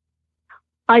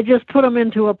 I just put them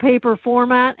into a paper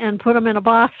format and put them in a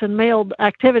box and mailed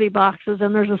activity boxes.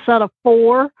 And there's a set of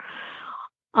 4.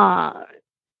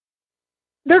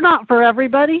 They're not for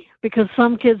everybody, because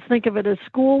some kids think of it as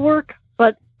schoolwork,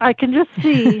 but I can just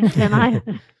see, and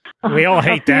we all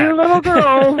hate that. Few little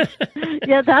girls.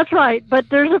 Yeah, that's right. But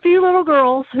there's a few little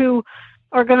girls who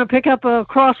are going to pick up a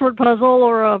crossword puzzle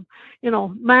or a,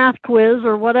 math quiz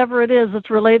or whatever it is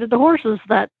that's related to horses.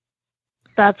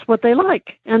 That's what they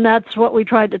like. And that's what we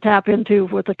tried to tap into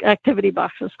with the activity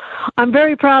boxes. I'm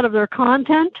very proud of their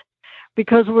content.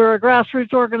 Because we're a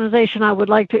grassroots organization, I would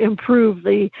like to improve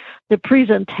the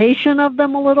presentation of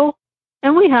them a little.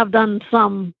 And we have done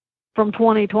some from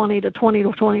 2020 to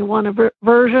 2021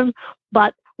 version,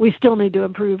 but we still need to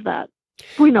improve that.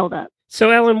 We know that. So,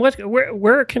 Ellen,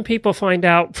 where can people find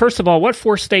out? First of all, what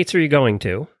 4 states are you going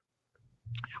to?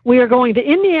 We are going to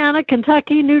Indiana,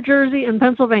 Kentucky, New Jersey, and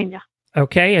Pennsylvania.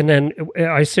 Okay, and then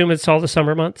I assume it's all the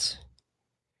summer months?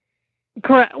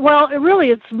 Correct. Well,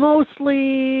 it's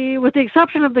mostly, with the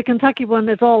exception of the Kentucky one,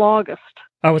 it's all August.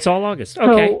 Oh, it's all August.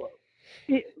 Okay. So,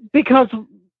 because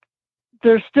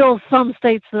there's still some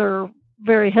states that are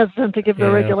very hesitant to give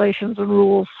their regulations and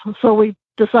rules. So we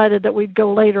decided that we'd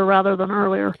go later rather than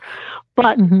earlier.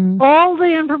 But all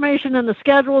the information and the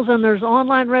schedules, and there's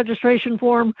online registration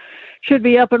form, should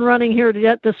be up and running here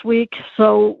yet this week.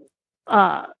 So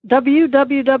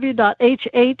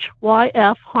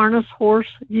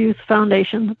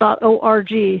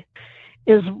www.hhyf.harnesshorse.youth.foundation.org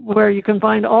is where you can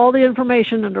find all the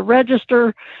information and to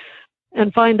register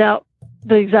and find out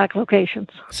the exact locations.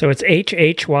 So it's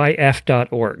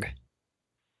hhyf.org.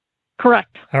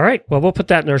 Correct. All right. Well, we'll put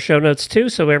that in our show notes too,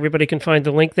 so everybody can find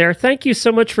the link there. Thank you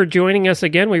so much for joining us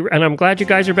again. And I'm glad you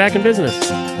guys are back in business.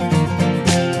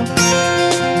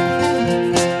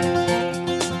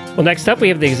 Well, next up, we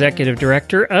have the executive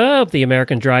director of the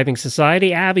American Driving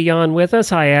Society, Abby, on with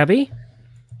us. Hi, Abby.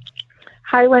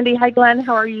 Hi, Wendy. Hi, Glenn.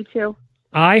 How are you two?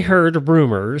 I heard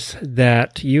rumors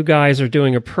that you guys are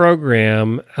doing a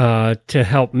program to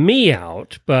help me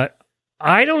out, but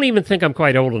I don't even think I'm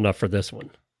quite old enough for this one.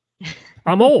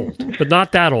 I'm old, but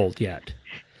not that old yet.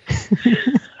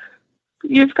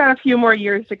 You've got a few more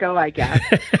years to go, I guess.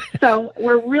 So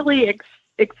we're really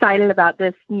excited about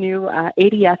this new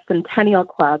ADS Centennial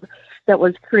Club that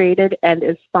was created and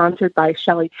is sponsored by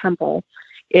Shelley Temple.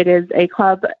 It is a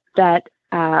club that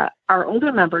our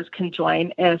older members can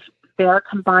join if their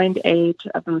combined age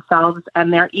of themselves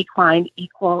and their equine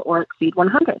equal or exceed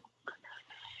 100.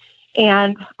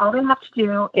 And all they have to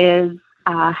do is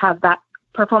have that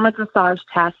performance massage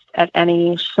test at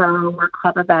any show or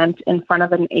club event in front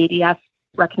of an ADS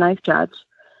recognized judge.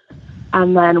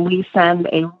 And then we send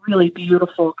a really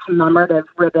beautiful commemorative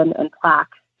ribbon and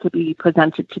plaque to be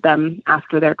presented to them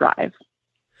after their drive.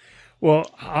 Well,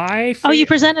 you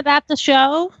presented at the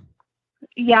show?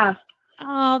 Yeah.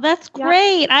 Oh, that's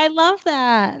great. I love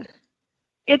that.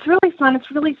 It's really fun. It's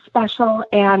really special.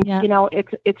 And,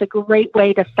 it's a great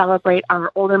way to celebrate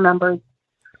our older members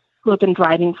who have been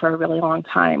driving for a really long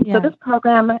time. Yeah. So this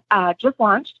program just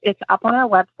launched. It's up on our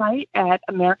website at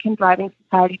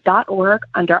AmericanDrivingSociety.org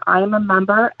under I Am a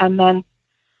Member and then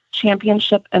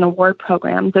Championship and Award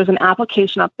Program. There's an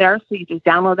application up there, so you just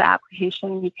download the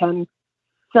application. You can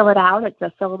fill it out. It's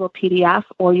a fillable PDF,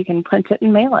 or you can print it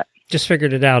and mail it. Just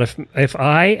figured it out. If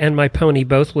I and my pony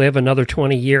both live another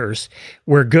 20 years,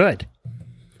 we're good.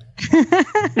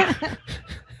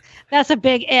 That's a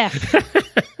big if.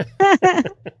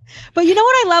 But you know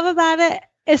what I love about it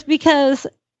is because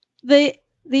the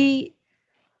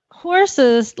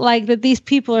horses like that these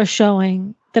people are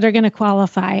showing that are going to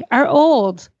qualify are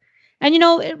old. And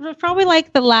it was probably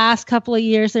like the last couple of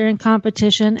years they're in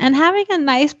competition, and having a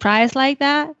nice prize like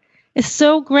that is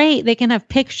so great. They can have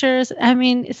pictures. I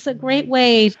mean, it's a great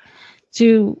way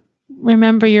to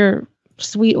remember your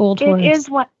sweet old horse.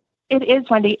 It is,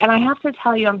 Wendy. And I have to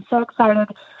tell you, I'm so excited.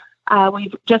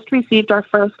 We've just received our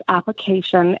first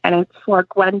application, and it's for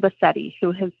Gwen Bassetti,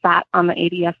 who has sat on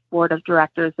the ADS board of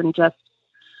directors and just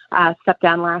stepped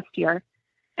down last year.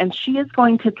 And she is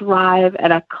going to drive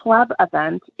at a club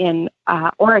event in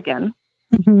Oregon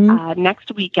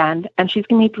next weekend, and she's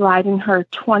going to be driving her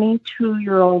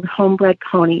 22-year-old homebred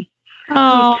pony.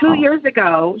 Oh. 2 years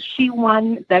ago, she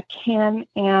won the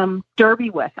Can-Am Derby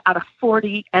with out of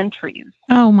 40 entries.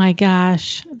 Oh my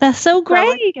gosh, that's so great!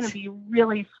 So it's going to be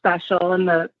really special, and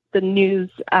the news,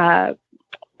 the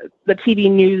TV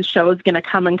news show is going to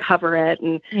come and cover it,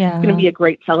 and it's going to be a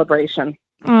great celebration.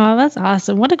 Oh, that's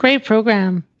awesome! What a great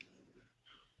program!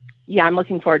 Yeah, I'm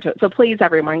looking forward to it. So please,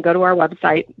 everyone, go to our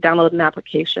website, download an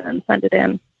application, and send it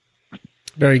in.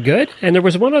 Very good. And there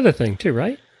was one other thing too,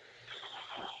 right?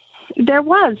 There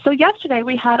was. So yesterday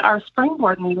we had our spring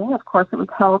board meeting. Of course, it was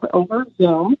held over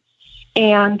Zoom.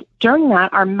 And during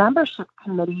that, our membership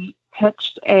committee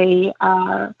pitched a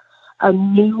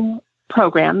new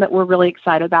program that we're really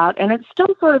excited about. And it's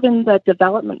still sort of in the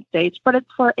development stage, but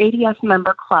it's for ADS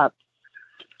member clubs.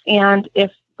 And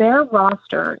if their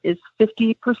roster is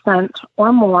 50%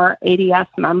 or more ADS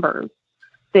members,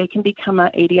 they can become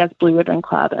an ADS Blue Ribbon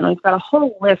Club. And we've got a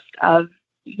whole list of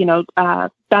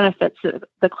benefits that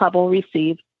the club will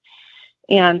receive,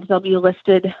 and they'll be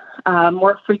listed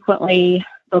more frequently.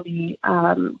 They'll be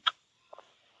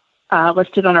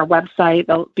listed on our website.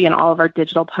 They'll be in all of our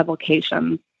digital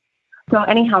publications. So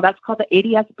anyhow, that's called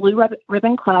the ADS Blue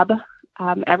Ribbon Club.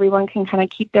 Everyone can kind of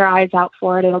keep their eyes out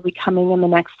for it. It'll be coming in the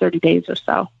next 30 days or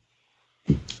so.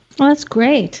 Well, that's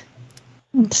great.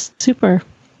 It's super.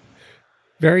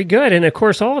 Very good. And of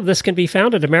course, all of this can be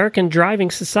found at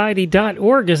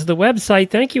AmericanDrivingSociety.org is the website.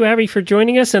 Thank you, Abby, for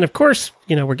joining us. And of course,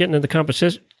 we're getting into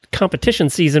the competition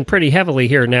season pretty heavily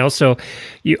here now. So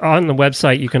on the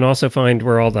website, you can also find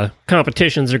where all the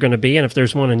competitions are going to be. And if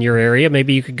there's one in your area,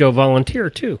 maybe you could go volunteer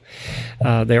too.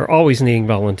 They're always needing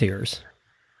volunteers.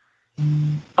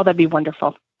 Oh, that'd be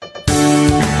wonderful.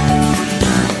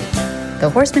 The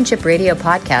Horsemanship Radio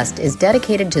podcast is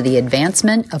dedicated to the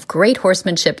advancement of great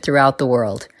horsemanship throughout the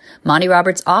world. Monty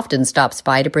Roberts often stops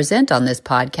by to present on this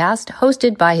podcast,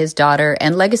 hosted by his daughter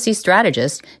and legacy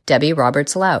strategist, Debbie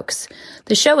Roberts-Laux.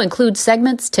 The show includes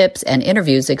segments, tips, and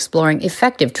interviews exploring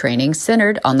effective training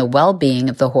centered on the well-being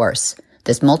of the horse.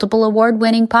 This multiple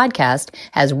award-winning podcast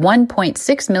has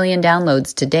 1.6 million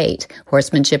downloads to date.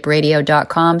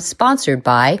 HorsemanshipRadio.com, sponsored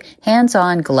by Hands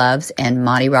On Gloves and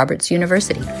Monty Roberts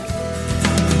University.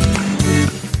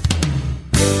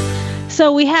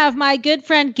 So we have my good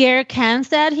friend Garrett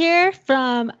Kanstad here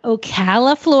from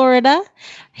Ocala, Florida.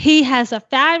 He has a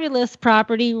fabulous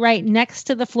property right next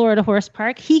to the Florida Horse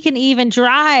Park. He can even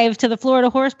drive to the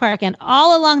Florida Horse Park and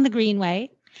all along the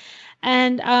Greenway.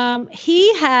 And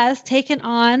he has taken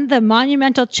on the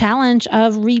monumental challenge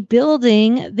of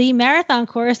rebuilding the marathon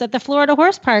course at the Florida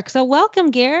Horse Park. So welcome,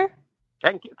 Garrett.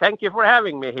 Thank you for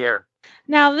having me here.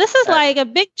 Now, this is like a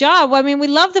big job. I mean, we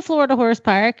love the Florida Horse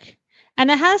Park. And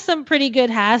it has some pretty good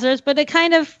hazards, but it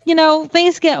kind of,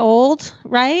 things get old,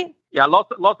 right? Yeah,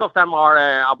 lots of them are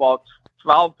about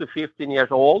 12 to 15 years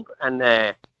old, and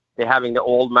they're having the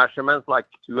old measurements, like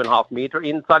 2.5 meters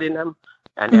inside in them,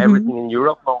 and everything in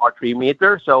Europe are 3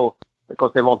 meters. So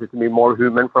because they want it to be more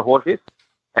human for horses,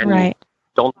 and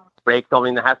don't break down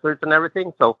in the hazards and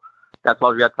everything. So that's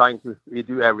what we are trying to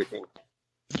redo everything.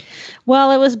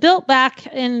 Well, it was built back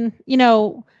in,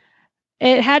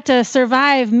 it had to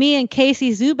survive me and Casey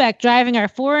Zubek driving our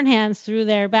four-in-hands through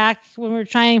there back when we were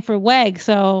trying for WEG.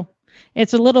 So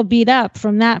it's a little beat up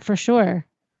from that for sure.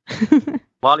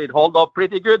 Well, it held up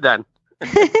pretty good then.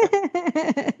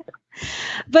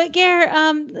 But Garrett,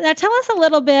 now tell us a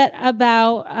little bit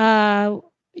about,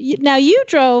 now you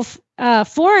drove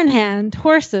four-in-hand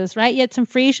horses, right? You had some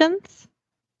Friesians?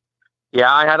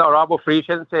 Yeah, I had Arabo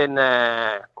Friesians in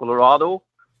Colorado,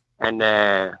 and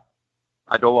I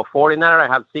drove a foreigner. I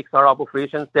have 6 Arabo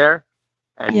Friesians there,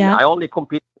 and I only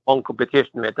compete on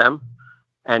competition with them.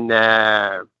 And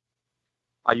I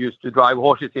used to drive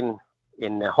horses in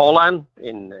Holland,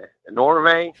 in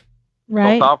Norway,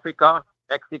 South Africa,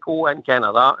 Mexico, and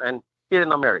Canada, and here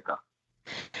in America.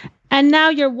 And now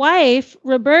your wife,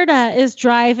 Roberta, is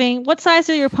driving. What size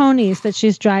are your ponies that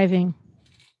she's driving?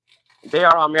 They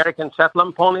are American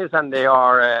Shetland ponies, and they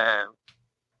are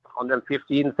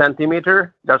 115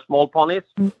 centimeter. They're small ponies.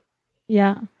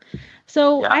 Yeah.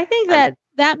 So I think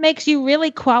that makes you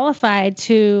really qualified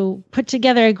to put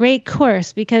together a great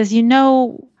course, because you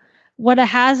know what a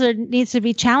hazard needs to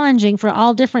be challenging for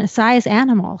all different size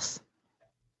animals.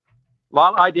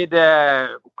 Well, I did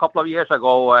a couple of years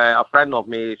ago, a friend of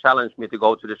me challenged me to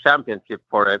go to the championship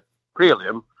for a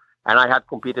prelim, and I had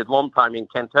competed one time in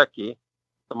Kentucky.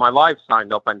 So my wife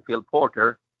signed up, and Phil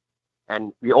Porter,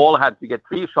 and we all had to get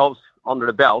 3 shows under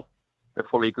the belt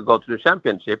before we could go to the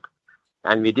championship.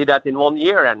 And we did that in 1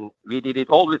 year, and we did it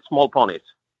all with small ponies.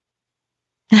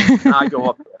 And I go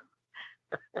up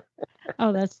there.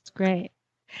 Oh, that's great.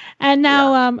 And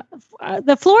now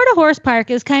the Florida Horse Park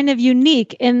is kind of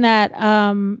unique in that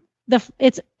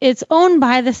it's owned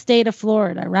by the state of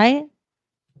Florida, right?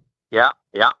 Yeah.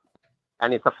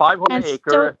 And it's a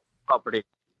 500-acre property.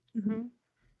 Mm-hmm.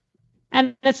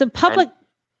 And it's a public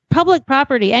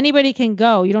property. Anybody can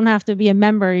go. You don't have to be a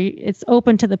member. It's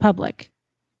open to the public.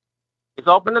 It's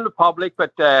open to the public,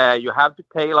 but you have to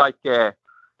pay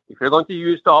if you're going to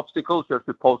use the obstacles, you're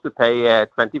supposed to pay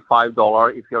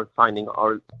 $25 if you're signing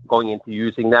or going into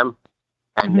using them.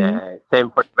 And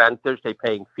same for inventors, they're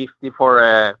paying $50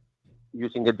 for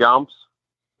using the jumps.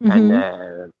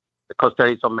 And because there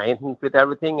is some maintenance with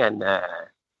everything, but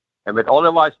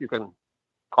otherwise you can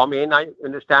come in, I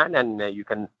understand, and you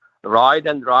can ride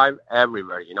and drive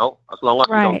everywhere, as long as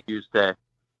you don't use the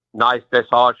nice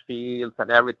dressage fields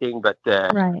and everything, but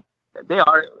they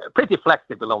are pretty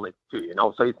flexible on it too,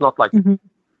 so it's not like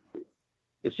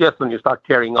it's just when you start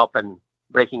tearing up and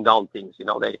breaking down things, they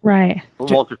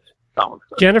want to sounds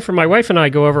good. Jennifer, my wife and I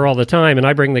go over all the time, and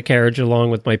I bring the carriage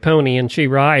along with my pony, and she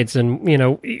rides. And, you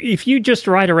know, if you just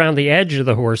ride around the edge of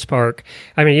the horse park,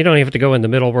 I mean, you don't even have to go in the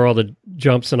middle where all the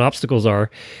jumps and obstacles are.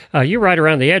 You ride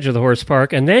around the edge of the horse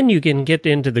park, and then you can get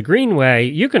into the greenway.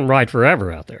 You can ride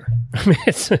forever out there. I mean,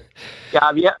 it's...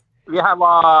 Yeah, we have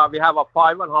a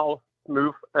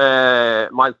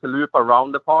 5.5 miles loop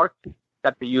around the park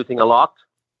that we're using a lot.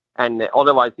 And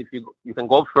otherwise, if you can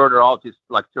go further out, it's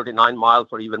like 39 miles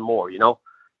or even more, you know.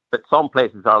 But some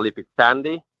places are a little bit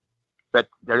sandy. But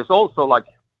there is also like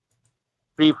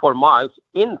 3-4 miles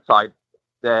inside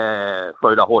the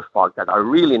Florida Horse Park that are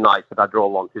really nice that I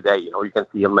drove on today. You know, you can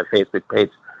see on my Facebook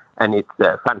page, and it's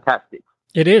fantastic.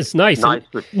 It is nice.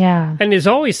 Yeah. And there's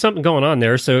always something going on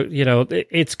there. So, you know,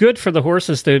 it's good for the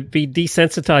horses to be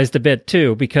desensitized a bit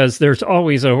too, because there's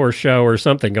always a horse show or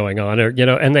something going on, or, you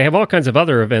know, and they have all kinds of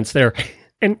other events there.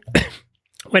 And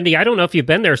Wendy, I don't know if you've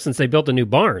been there since they built the new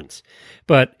barns,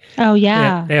 but oh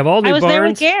yeah, they have all new barns. I was there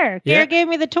with Gare. Gare gave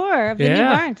me the tour of the new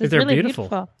barns. It's really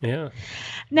beautiful. Yeah.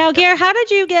 Now, Gare, how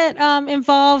did you get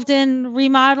involved in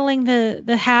remodeling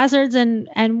the hazards, and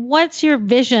what's your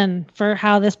vision for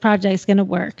how this project is going to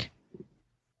work?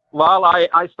 Well,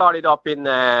 I started up in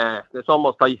it's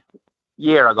almost a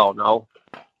year ago now,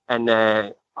 and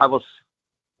I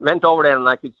went over there and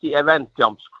I could see event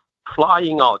jumps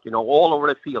flying out, you know, all over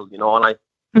the field, you know, and I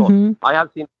thought, I have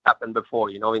seen it happen before,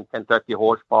 you know, in Kentucky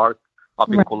Horse Park,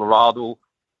 up in Colorado,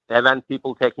 the event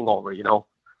people taking over, you know.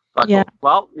 So I thought,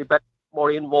 well, we better be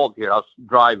more involved here as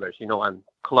drivers, you know, and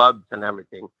clubs and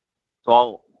everything.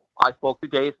 So I spoke to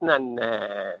Jason, and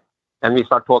we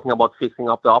started talking about fixing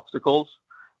up the obstacles.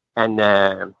 And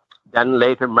then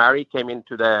later, Mary came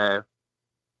into the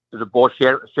board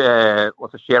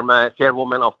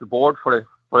chairwoman of the board for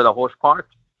the horse park.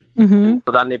 Mm-hmm.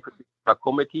 So then they put a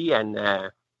committee, and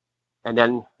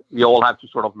then we all have to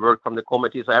sort of work from the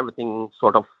committee, so everything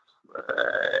sort of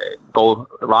go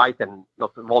right, and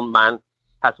not one man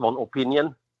has one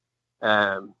opinion.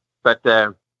 But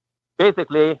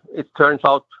basically, it turns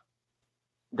out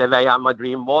the way my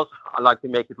dream was, I like to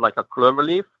make it like a clover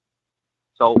leaf.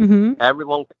 So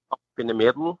everyone can up in the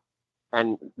middle,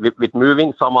 and with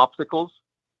moving some obstacles,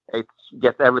 it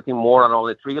gets everything more around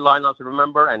the tree line, as you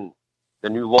remember, and the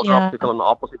new water obstacle on the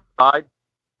opposite side,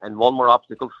 and one more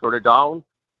obstacle further down.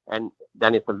 And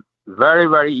then it's a very,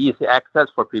 very easy access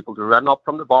for people to run up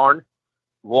from the barn,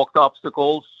 walk the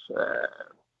obstacles,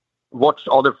 watch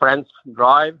other friends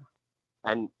drive,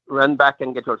 and run back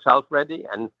and get yourself ready.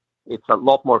 And it's a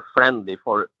lot more friendly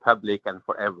for public and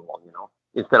for everyone, you know,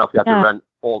 instead of you have to run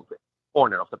all the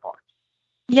corner of the park.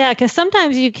 Yeah, because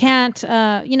sometimes you can't,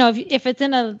 you know, if it's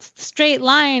in a straight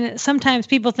line, sometimes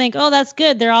people think, oh, that's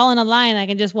good. They're all in a line. I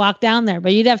can just walk down there.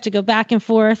 But you'd have to go back and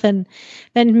forth. And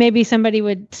then maybe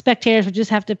spectators would just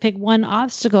have to pick one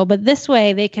obstacle. But this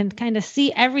way, they can kind of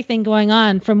see everything going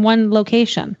on from one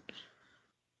location.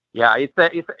 Yeah,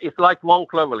 it's like one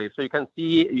clover leaf. So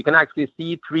you can actually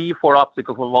see 3-4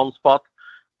 obstacles in one spot.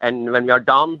 And when we are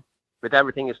done, with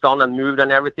everything is done and moved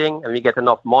and everything, and we get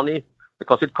enough money,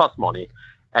 because it costs money.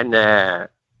 And then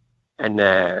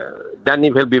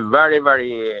it will be very,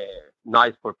 very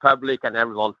nice for public and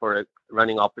everyone for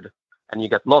running up with it. And you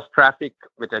get lost traffic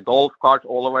with a golf cart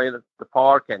all over the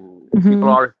park, and people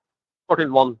are put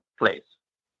in one place.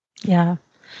 Yeah.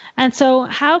 And so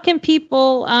how can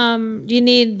people, do you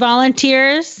need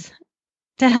volunteers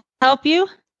to help you?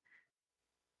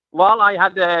 Well, I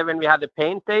had, when we had the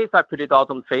paint days, I put it out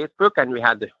on Facebook, and we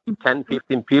had 10,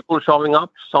 15 people showing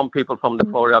up. Some people from the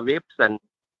Florida Vips, and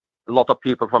a lot of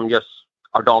people from just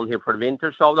are down here for the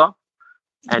winter showed up.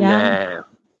 And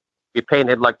we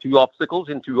painted like 2 obstacles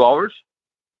in 2 hours.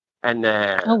 And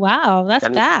oh, wow, that's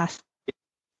fast.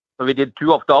 So we did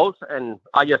 2 of those, and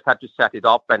I just had to set it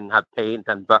up and have paint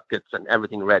and buckets and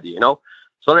everything ready, you know.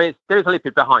 So there's a little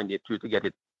bit behind it too, to get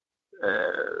it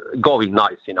going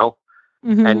nice, you know.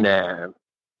 And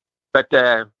but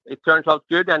it turns out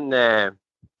good, and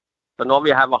so now we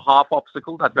have a half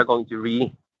obstacle that we're going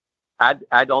to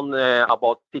add on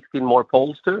about 16 more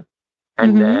poles to,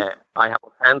 and I have a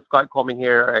fence guy coming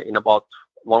here in about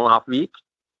 1.5 weeks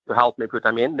to help me put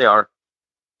them in. They are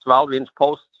 12-inch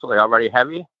posts, so they are very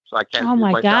heavy, so I can't. Oh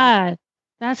my God,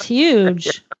 that's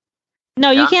huge!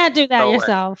 No, you can't do that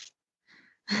yourself.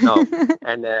 No,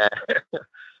 and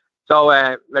so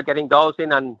we're getting those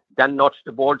in, and then notch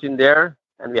the boards in there,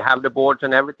 and we have the boards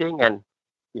and everything, and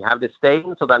we have the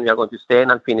stain, so then we are going to stain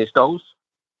and finish those.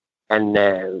 And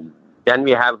then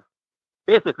we have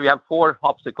 4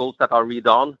 obstacles that are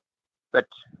redone, but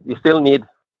we still need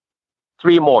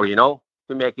 3 more, you know,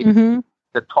 to make it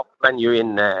the top venue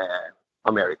in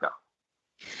America.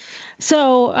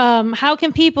 So, how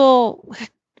can people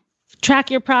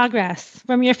track your progress?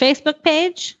 From your Facebook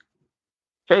page?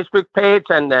 Facebook page,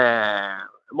 and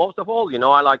most of all, there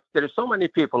are so many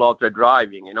people out there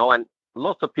driving, and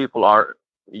lots of people are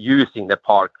using the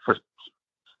park for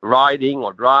riding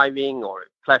or driving or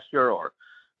pleasure, or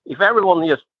if everyone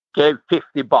just gave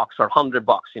 $50 or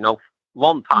 $100,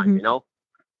 one time,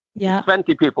 Yeah.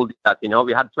 20 people did that,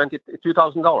 we had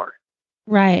 $2,000.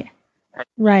 Right.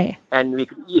 Right. And we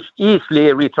could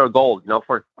easily reach our goal,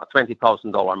 for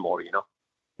 $20,000 more,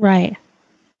 Right.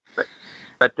 But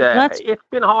it's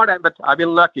been hard, but I've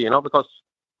been lucky, because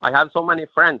I have so many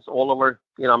friends all over,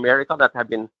 America that have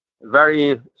been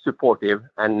very supportive.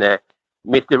 And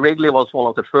Mr. Wrigley was one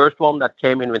of the first one that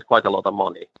came in with quite a lot of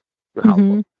money to help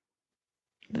us.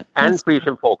 And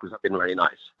Frisian Focus have been very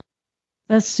nice.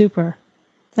 That's super.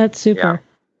 That's super.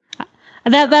 Yeah.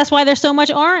 That's why there's so much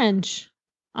orange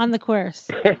on the course.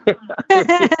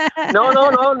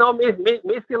 No.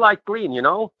 Misty like green,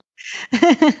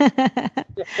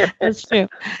 That's true.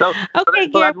 So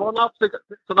that one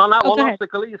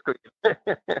obstacle is green.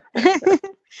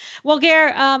 Well,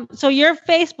 Gare, so your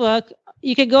Facebook,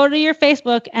 you could go to your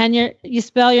Facebook and you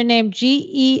spell your name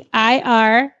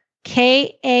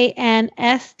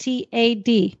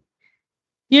GEIRKANSTAD.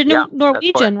 You're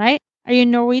Norwegian, right? Are you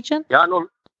Norwegian? Yeah,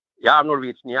 I'm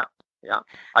Norwegian. Yeah.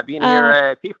 I've been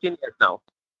here 15 years now.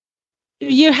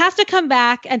 You have to come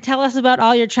back and tell us about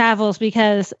all your travels,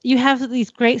 because you have these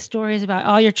great stories about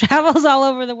all your travels all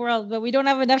over the world, but we don't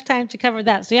have enough time to cover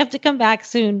that. So you have to come back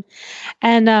soon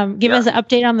and give us an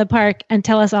update on the park and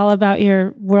tell us all about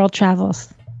your world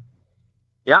travels.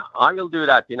 Yeah, I will do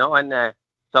that, and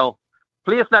so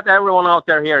please let everyone out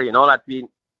there hear, that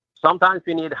sometimes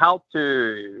we need help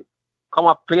to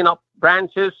clean up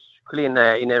branches, clean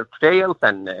inner trails,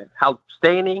 and help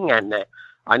staining. And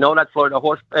I know that Florida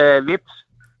Horse Vips,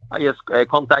 I just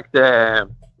contact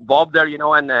Bob there,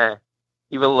 and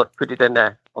he will put it on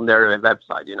their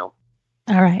website, All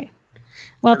right.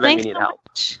 Well, thanks so help.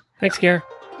 much. Thanks, Gare.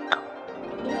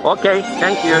 Okay,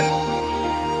 thank you.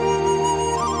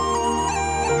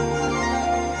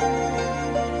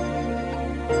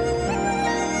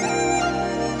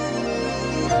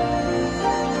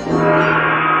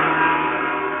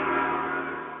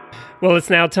 Well,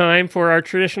 it's now time for our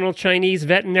traditional Chinese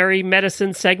veterinary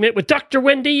medicine segment with Dr.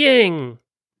 Wendy Ying.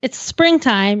 It's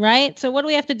springtime, right? So what do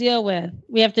we have to deal with?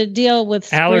 We have to deal with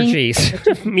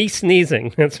allergies. Me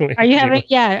sneezing. That's what. Are you having?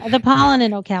 Yeah, the pollen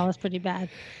in Ocala is pretty bad.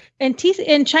 In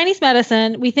Chinese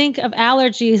medicine, we think of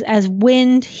allergies as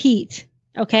wind, heat.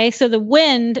 Okay, so the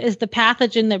wind is the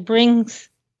pathogen that brings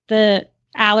the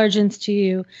allergens to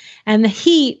you, and the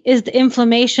heat is the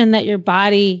inflammation that your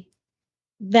body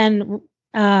then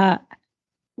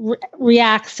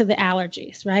reacts to the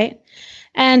allergies, right?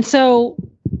 And so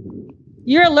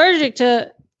you're allergic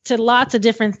to lots of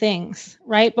different things,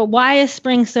 right? But why is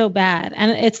spring so bad? And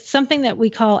it's something that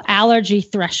we call allergy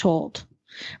threshold,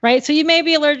 right? So you may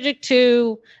be allergic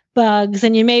to bugs,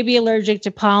 and you may be allergic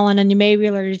to pollen, and you may be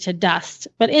allergic to dust.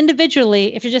 But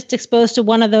individually, if you're just exposed to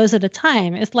one of those at a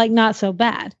time, it's like not so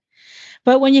bad.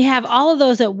 But when you have all of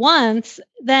those at once,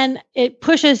 then it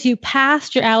pushes you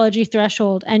past your allergy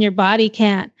threshold, and your body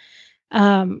can't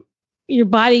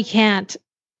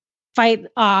fight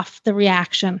off the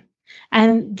reaction.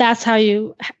 And that's how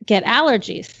you get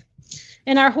allergies.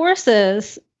 In our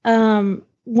horses,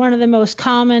 one of the most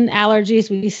common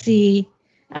allergies we see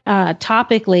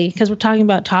topically, because we're talking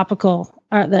about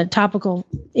the topical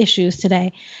issues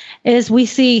today, is we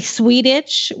see sweet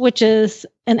itch, which is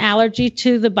an allergy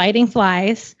to the biting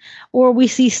flies, or we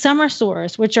see summer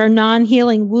sores, which are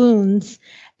non-healing wounds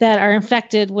that are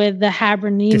infected with the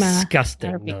Habronema.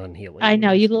 Disgusting non-healing. I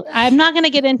know you. I'm not going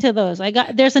to get into those.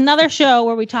 There's another show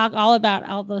where we talk all about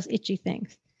all those itchy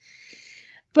things.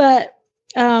 But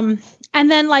and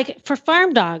then like for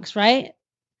farm dogs, right?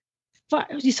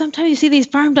 Sometimes you see these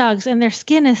farm dogs and their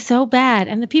skin is so bad,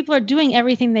 and the people are doing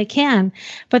everything they can,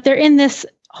 but they're in this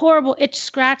horrible itch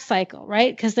scratch cycle,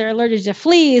 right? Because they're allergic to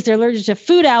fleas, they're allergic to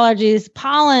food allergies,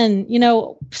 pollen,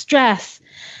 stress.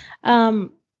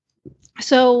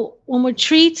 So when we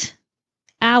treat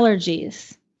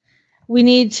allergies, we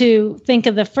need to think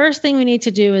of the first thing we need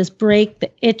to do is break the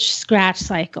itch scratch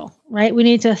cycle, right? We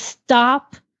need to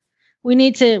stop. We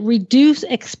need to reduce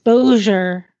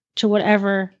exposure to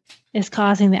whatever is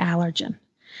causing the allergen,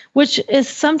 which is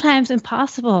sometimes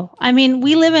impossible. I mean,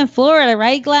 we live in Florida,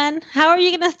 right, Glenn? How are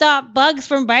you going to stop bugs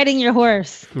from biting your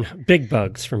horse? Big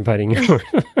bugs from biting your horse.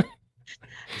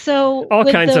 So all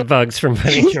kinds of bugs from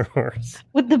biting your horse.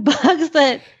 With the bugs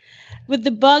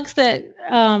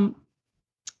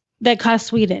that cause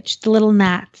sweet itch, the little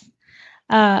gnats.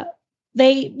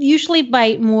 they usually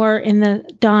bite more in the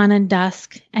dawn and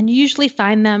dusk, and you usually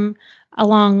find them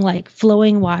along like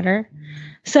flowing water.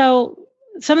 So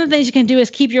some of the things you can do is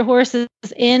keep your horses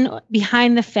in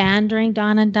behind the fan during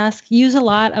dawn and dusk. Use a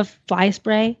lot of fly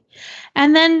spray.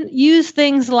 And then use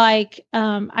things like,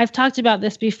 I've talked about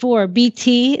this before,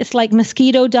 BT. It's like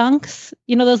mosquito dunks.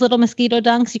 You know those little mosquito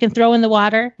dunks you can throw in the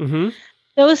water? Mm-hmm.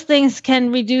 Those things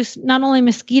can reduce not only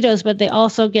mosquitoes, but they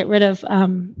also get rid of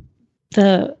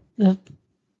the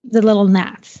little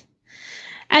gnats.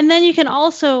 And then you can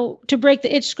also, to break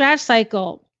the itch scratch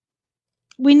cycle,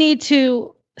 we need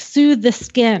to soothe the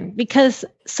skin, because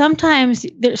sometimes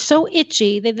they're so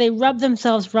itchy that they rub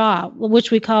themselves raw, which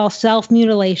we call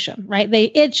self-mutilation, right? They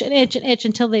itch and itch and itch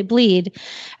until they bleed.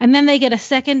 And then they get a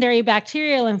secondary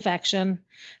bacterial infection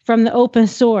from the open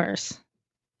sores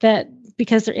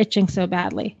because they're itching so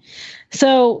badly.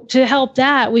 So to help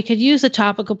that, we could use a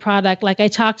topical product like I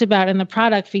talked about in the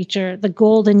product feature, the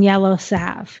golden yellow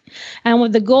salve. And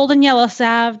what the golden yellow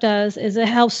salve does is it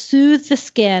helps soothe the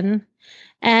skin,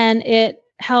 and it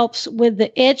helps with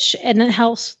the itch, and it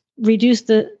helps reduce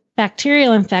the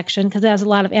bacterial infection because it has a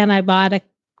lot of antibiotic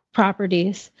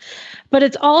properties. But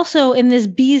it's also in this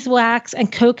beeswax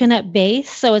and coconut base,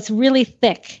 so it's really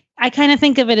thick. I kind of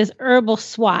think of it as herbal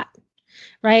swat,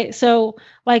 right? So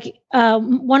like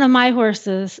one of my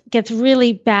horses gets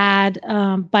really bad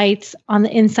bites on the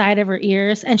inside of her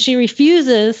ears, and she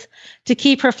refuses to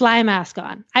keep her fly mask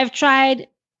on. I've tried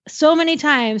so many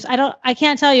times. I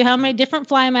can't tell you how many different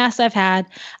fly masks I've had.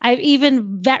 I've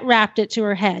even vet wrapped it to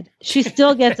her head. She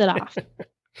still gets it off.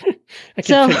 I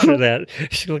can picture that.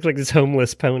 She looked like this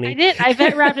homeless pony. I did. I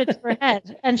vet wrapped it to her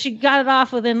head, and she got it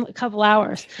off within a couple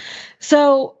hours.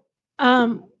 So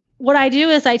what I do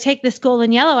is I take this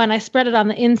golden yellow and I spread it on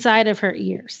the inside of her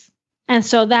ears. And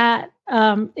so that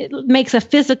it makes a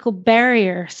physical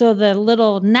barrier so the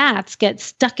little gnats get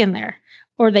stuck in there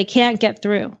or they can't get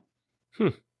through.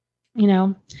 You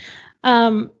know,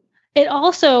 it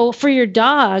also, for your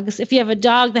dogs, if you have a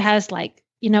dog that has like,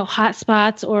 you know, hot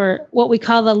spots or what we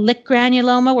call the lick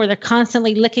granuloma, where they're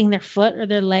constantly licking their foot or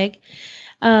their leg,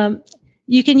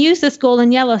 you can use this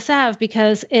golden yellow salve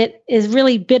because it is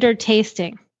really bitter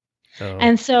tasting. Oh.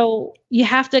 And so you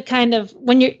have to kind of,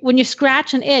 when you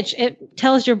scratch an itch, it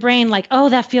tells your brain like, oh,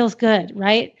 that feels good,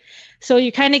 right? So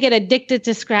you kind of get addicted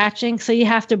to scratching. So you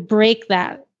have to break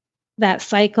that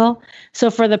cycle. So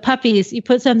for the puppies, you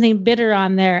put something bitter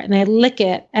on there and they lick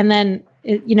it, and then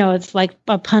it's like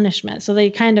a punishment. So they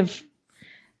kind of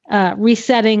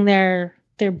resetting their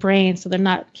brain so they're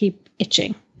not keep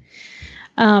itching.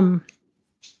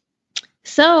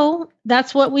 So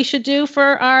that's what we should do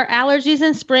for our allergies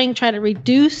in spring. Try to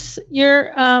reduce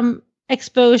your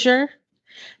exposure.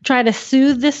 Try to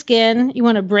soothe the skin. You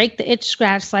want to break the itch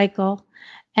scratch cycle,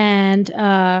 and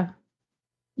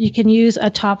you can use a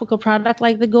topical product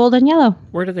like the Golden Yellow.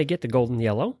 Where do they get the Golden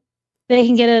Yellow? They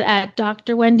can get it at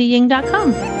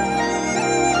drwendyying.com.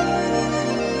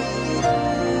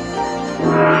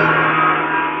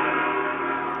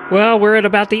 Well, we're at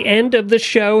about the end of the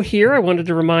show here. I wanted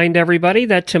to remind everybody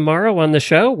that tomorrow on the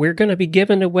show, we're going to be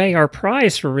giving away our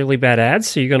prize for Really Bad Ads,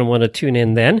 so you're going to want to tune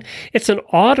in then. It's an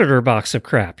auditor box of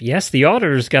crap. Yes, the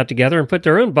auditors got together and put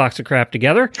their own box of crap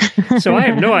together, so I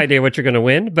have no idea what you're going to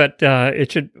win, but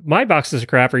my boxes of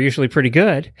crap are usually pretty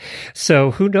good,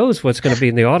 so who knows what's going to be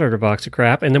in the auditor box of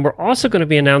crap. And then we're also going to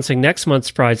be announcing next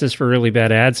month's prizes for Really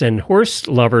Bad Ads, and horse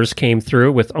lovers came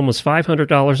through with almost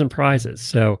 $500 in prizes.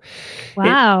 So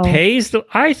wow.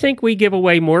 I think we give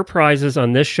away more prizes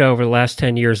on this show over the last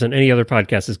 10 years than any other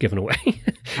podcast has given away.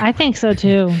 I think so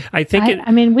too.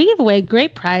 I mean, we give away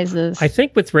great prizes. I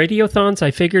think with Radiothons,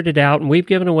 I figured it out, and we've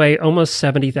given away almost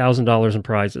 $70,000 in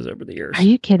prizes over the years. Are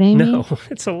you kidding me? No,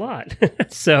 it's a lot.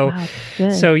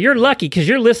 So you're lucky because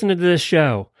you're listening to this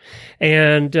show.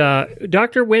 And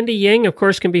Dr. Wendy Ying, of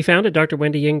course, can be found at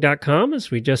drwendyying.com,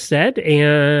 as we just said.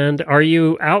 And are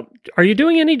you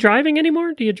doing any driving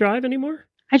anymore? Do you drive anymore?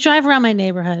 I drive around my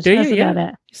neighborhood. Do you? That's about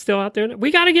it. Still out there?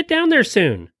 We got to get down there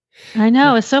soon. I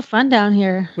know. It's so fun down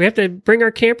here. We have to bring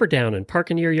our camper down and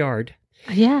park in your yard.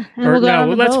 Yeah.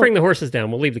 Let's bring the horses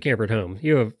down. We'll leave the camper at home.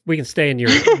 We can stay in your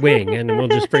wing, and we'll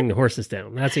just bring the horses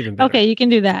down. That's even better. Okay, you can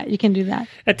do that.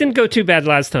 That didn't go too bad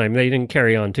last time. They didn't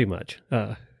carry on too much.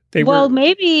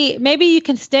 Maybe you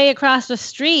can stay across the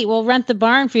street. We'll rent the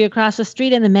barn for you across the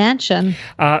street in the mansion.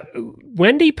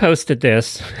 Wendy posted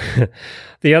this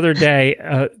the other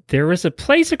day. There was a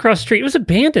place across the street. It was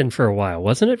abandoned for a while,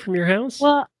 wasn't it, from your house?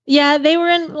 Well, yeah, they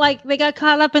were they got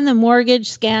caught up in the mortgage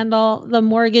scandal, the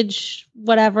mortgage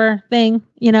whatever thing,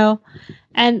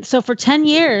 And so for 10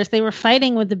 years, they were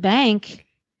fighting with the bank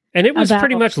And it was about-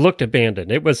 pretty much looked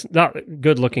abandoned. It was not a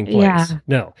good-looking place. Yeah.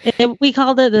 No. We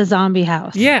called it the zombie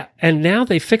house. Yeah, and now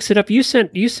they fix it up. You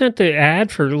sent the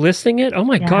ad for listing it. Oh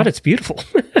my Yeah. God, it's beautiful.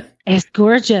 It's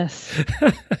gorgeous.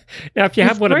 Now, if you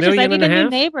have It's what, $1.5 gorgeous. I need million? a new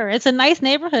neighbor. It's a nice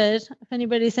neighborhood. If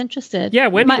anybody's interested. Yeah,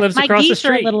 Wendy lives my across the geese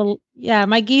are a street.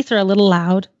 my geese are a little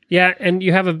loud. Yeah, and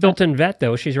you have a built-in vet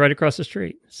though. She's right across the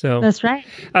street. So That's right.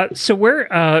 so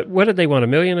where? What did they want? $1.5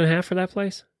 million for that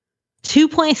place?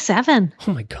 2.7.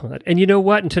 Oh my God! And you know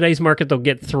what? In today's market, they'll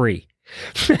get 3.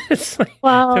 It's like,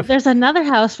 Well, there's another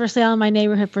house for sale in my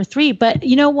neighborhood for 3. But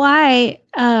you know why?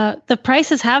 The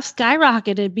prices have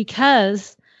skyrocketed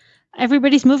because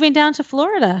everybody's moving down to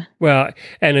Florida. well,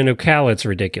 and in Ocala, it's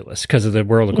ridiculous because of the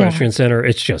World Equestrian Center.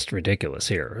 It's just ridiculous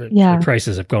here. Yeah. The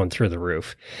prices have gone through the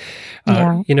roof.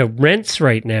 Yeah. You know, rents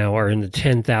right now are in the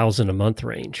 $10,000 a month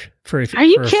range Are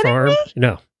you for a kidding farm. me?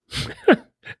 No.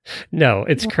 No,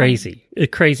 it's Yeah. crazy.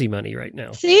 It's crazy money right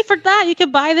now. See, for that, you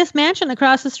could buy this mansion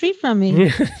across the street from me.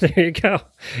 There you go.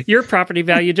 Your property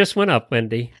value just went up,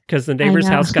 Wendy, because the neighbor's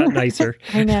know. house got nicer.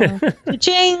 I know.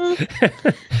 Ching!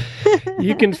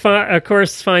 You can, of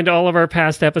course, find all of our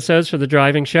past episodes for The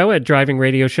Driving Show at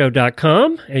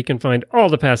drivingradioshow.com. You can find all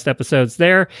the past episodes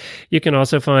there. You can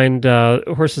also find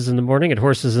Horses in the Morning at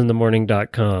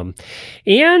horsesinthemorning.com.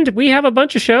 And we have a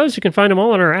bunch of shows. You can find them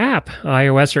all on our app,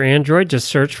 iOS or Android. Just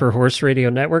search for Horse Radio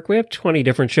Network. We have 20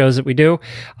 different shows that we do.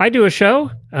 I do a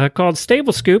show called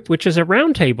Stable Scoop, which is a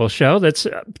roundtable show that's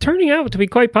turning out to be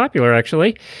quite popular,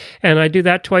 actually. And I do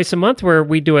that twice a month where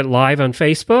we do it live on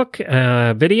Facebook,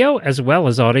 video, as well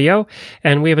as audio.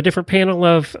 And we have a different panel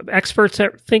of experts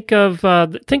that think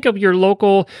of your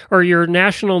local or your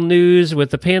national news with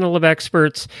the panel of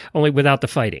experts, only without the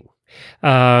fighting.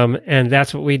 And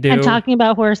that's what we do. And talking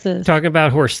about horses. Talking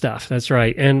about horse stuff. That's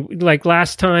right. And like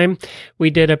last time, we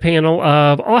did a panel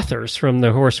of authors from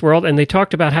the horse world, and they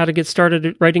talked about how to get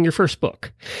started writing your first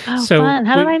book. Oh, fun.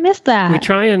 How did I miss that? We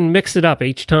try and mix it up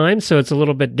each time, so it's a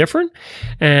little bit different.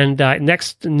 And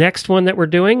next one that we're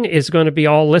doing is going to be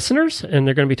all listeners, and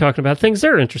they're going to be talking about things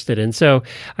they're interested in. So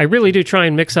I really do try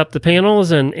and mix up the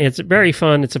panels, and it's very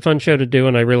fun. It's a fun show to do,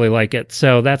 and I really like it.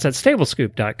 So that's at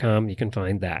stablescoop.com. You can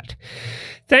find that.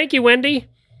 Thank you, Wendy.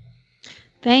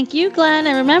 Thank you, Glenn.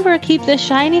 And remember, keep the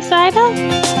shiny side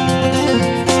up.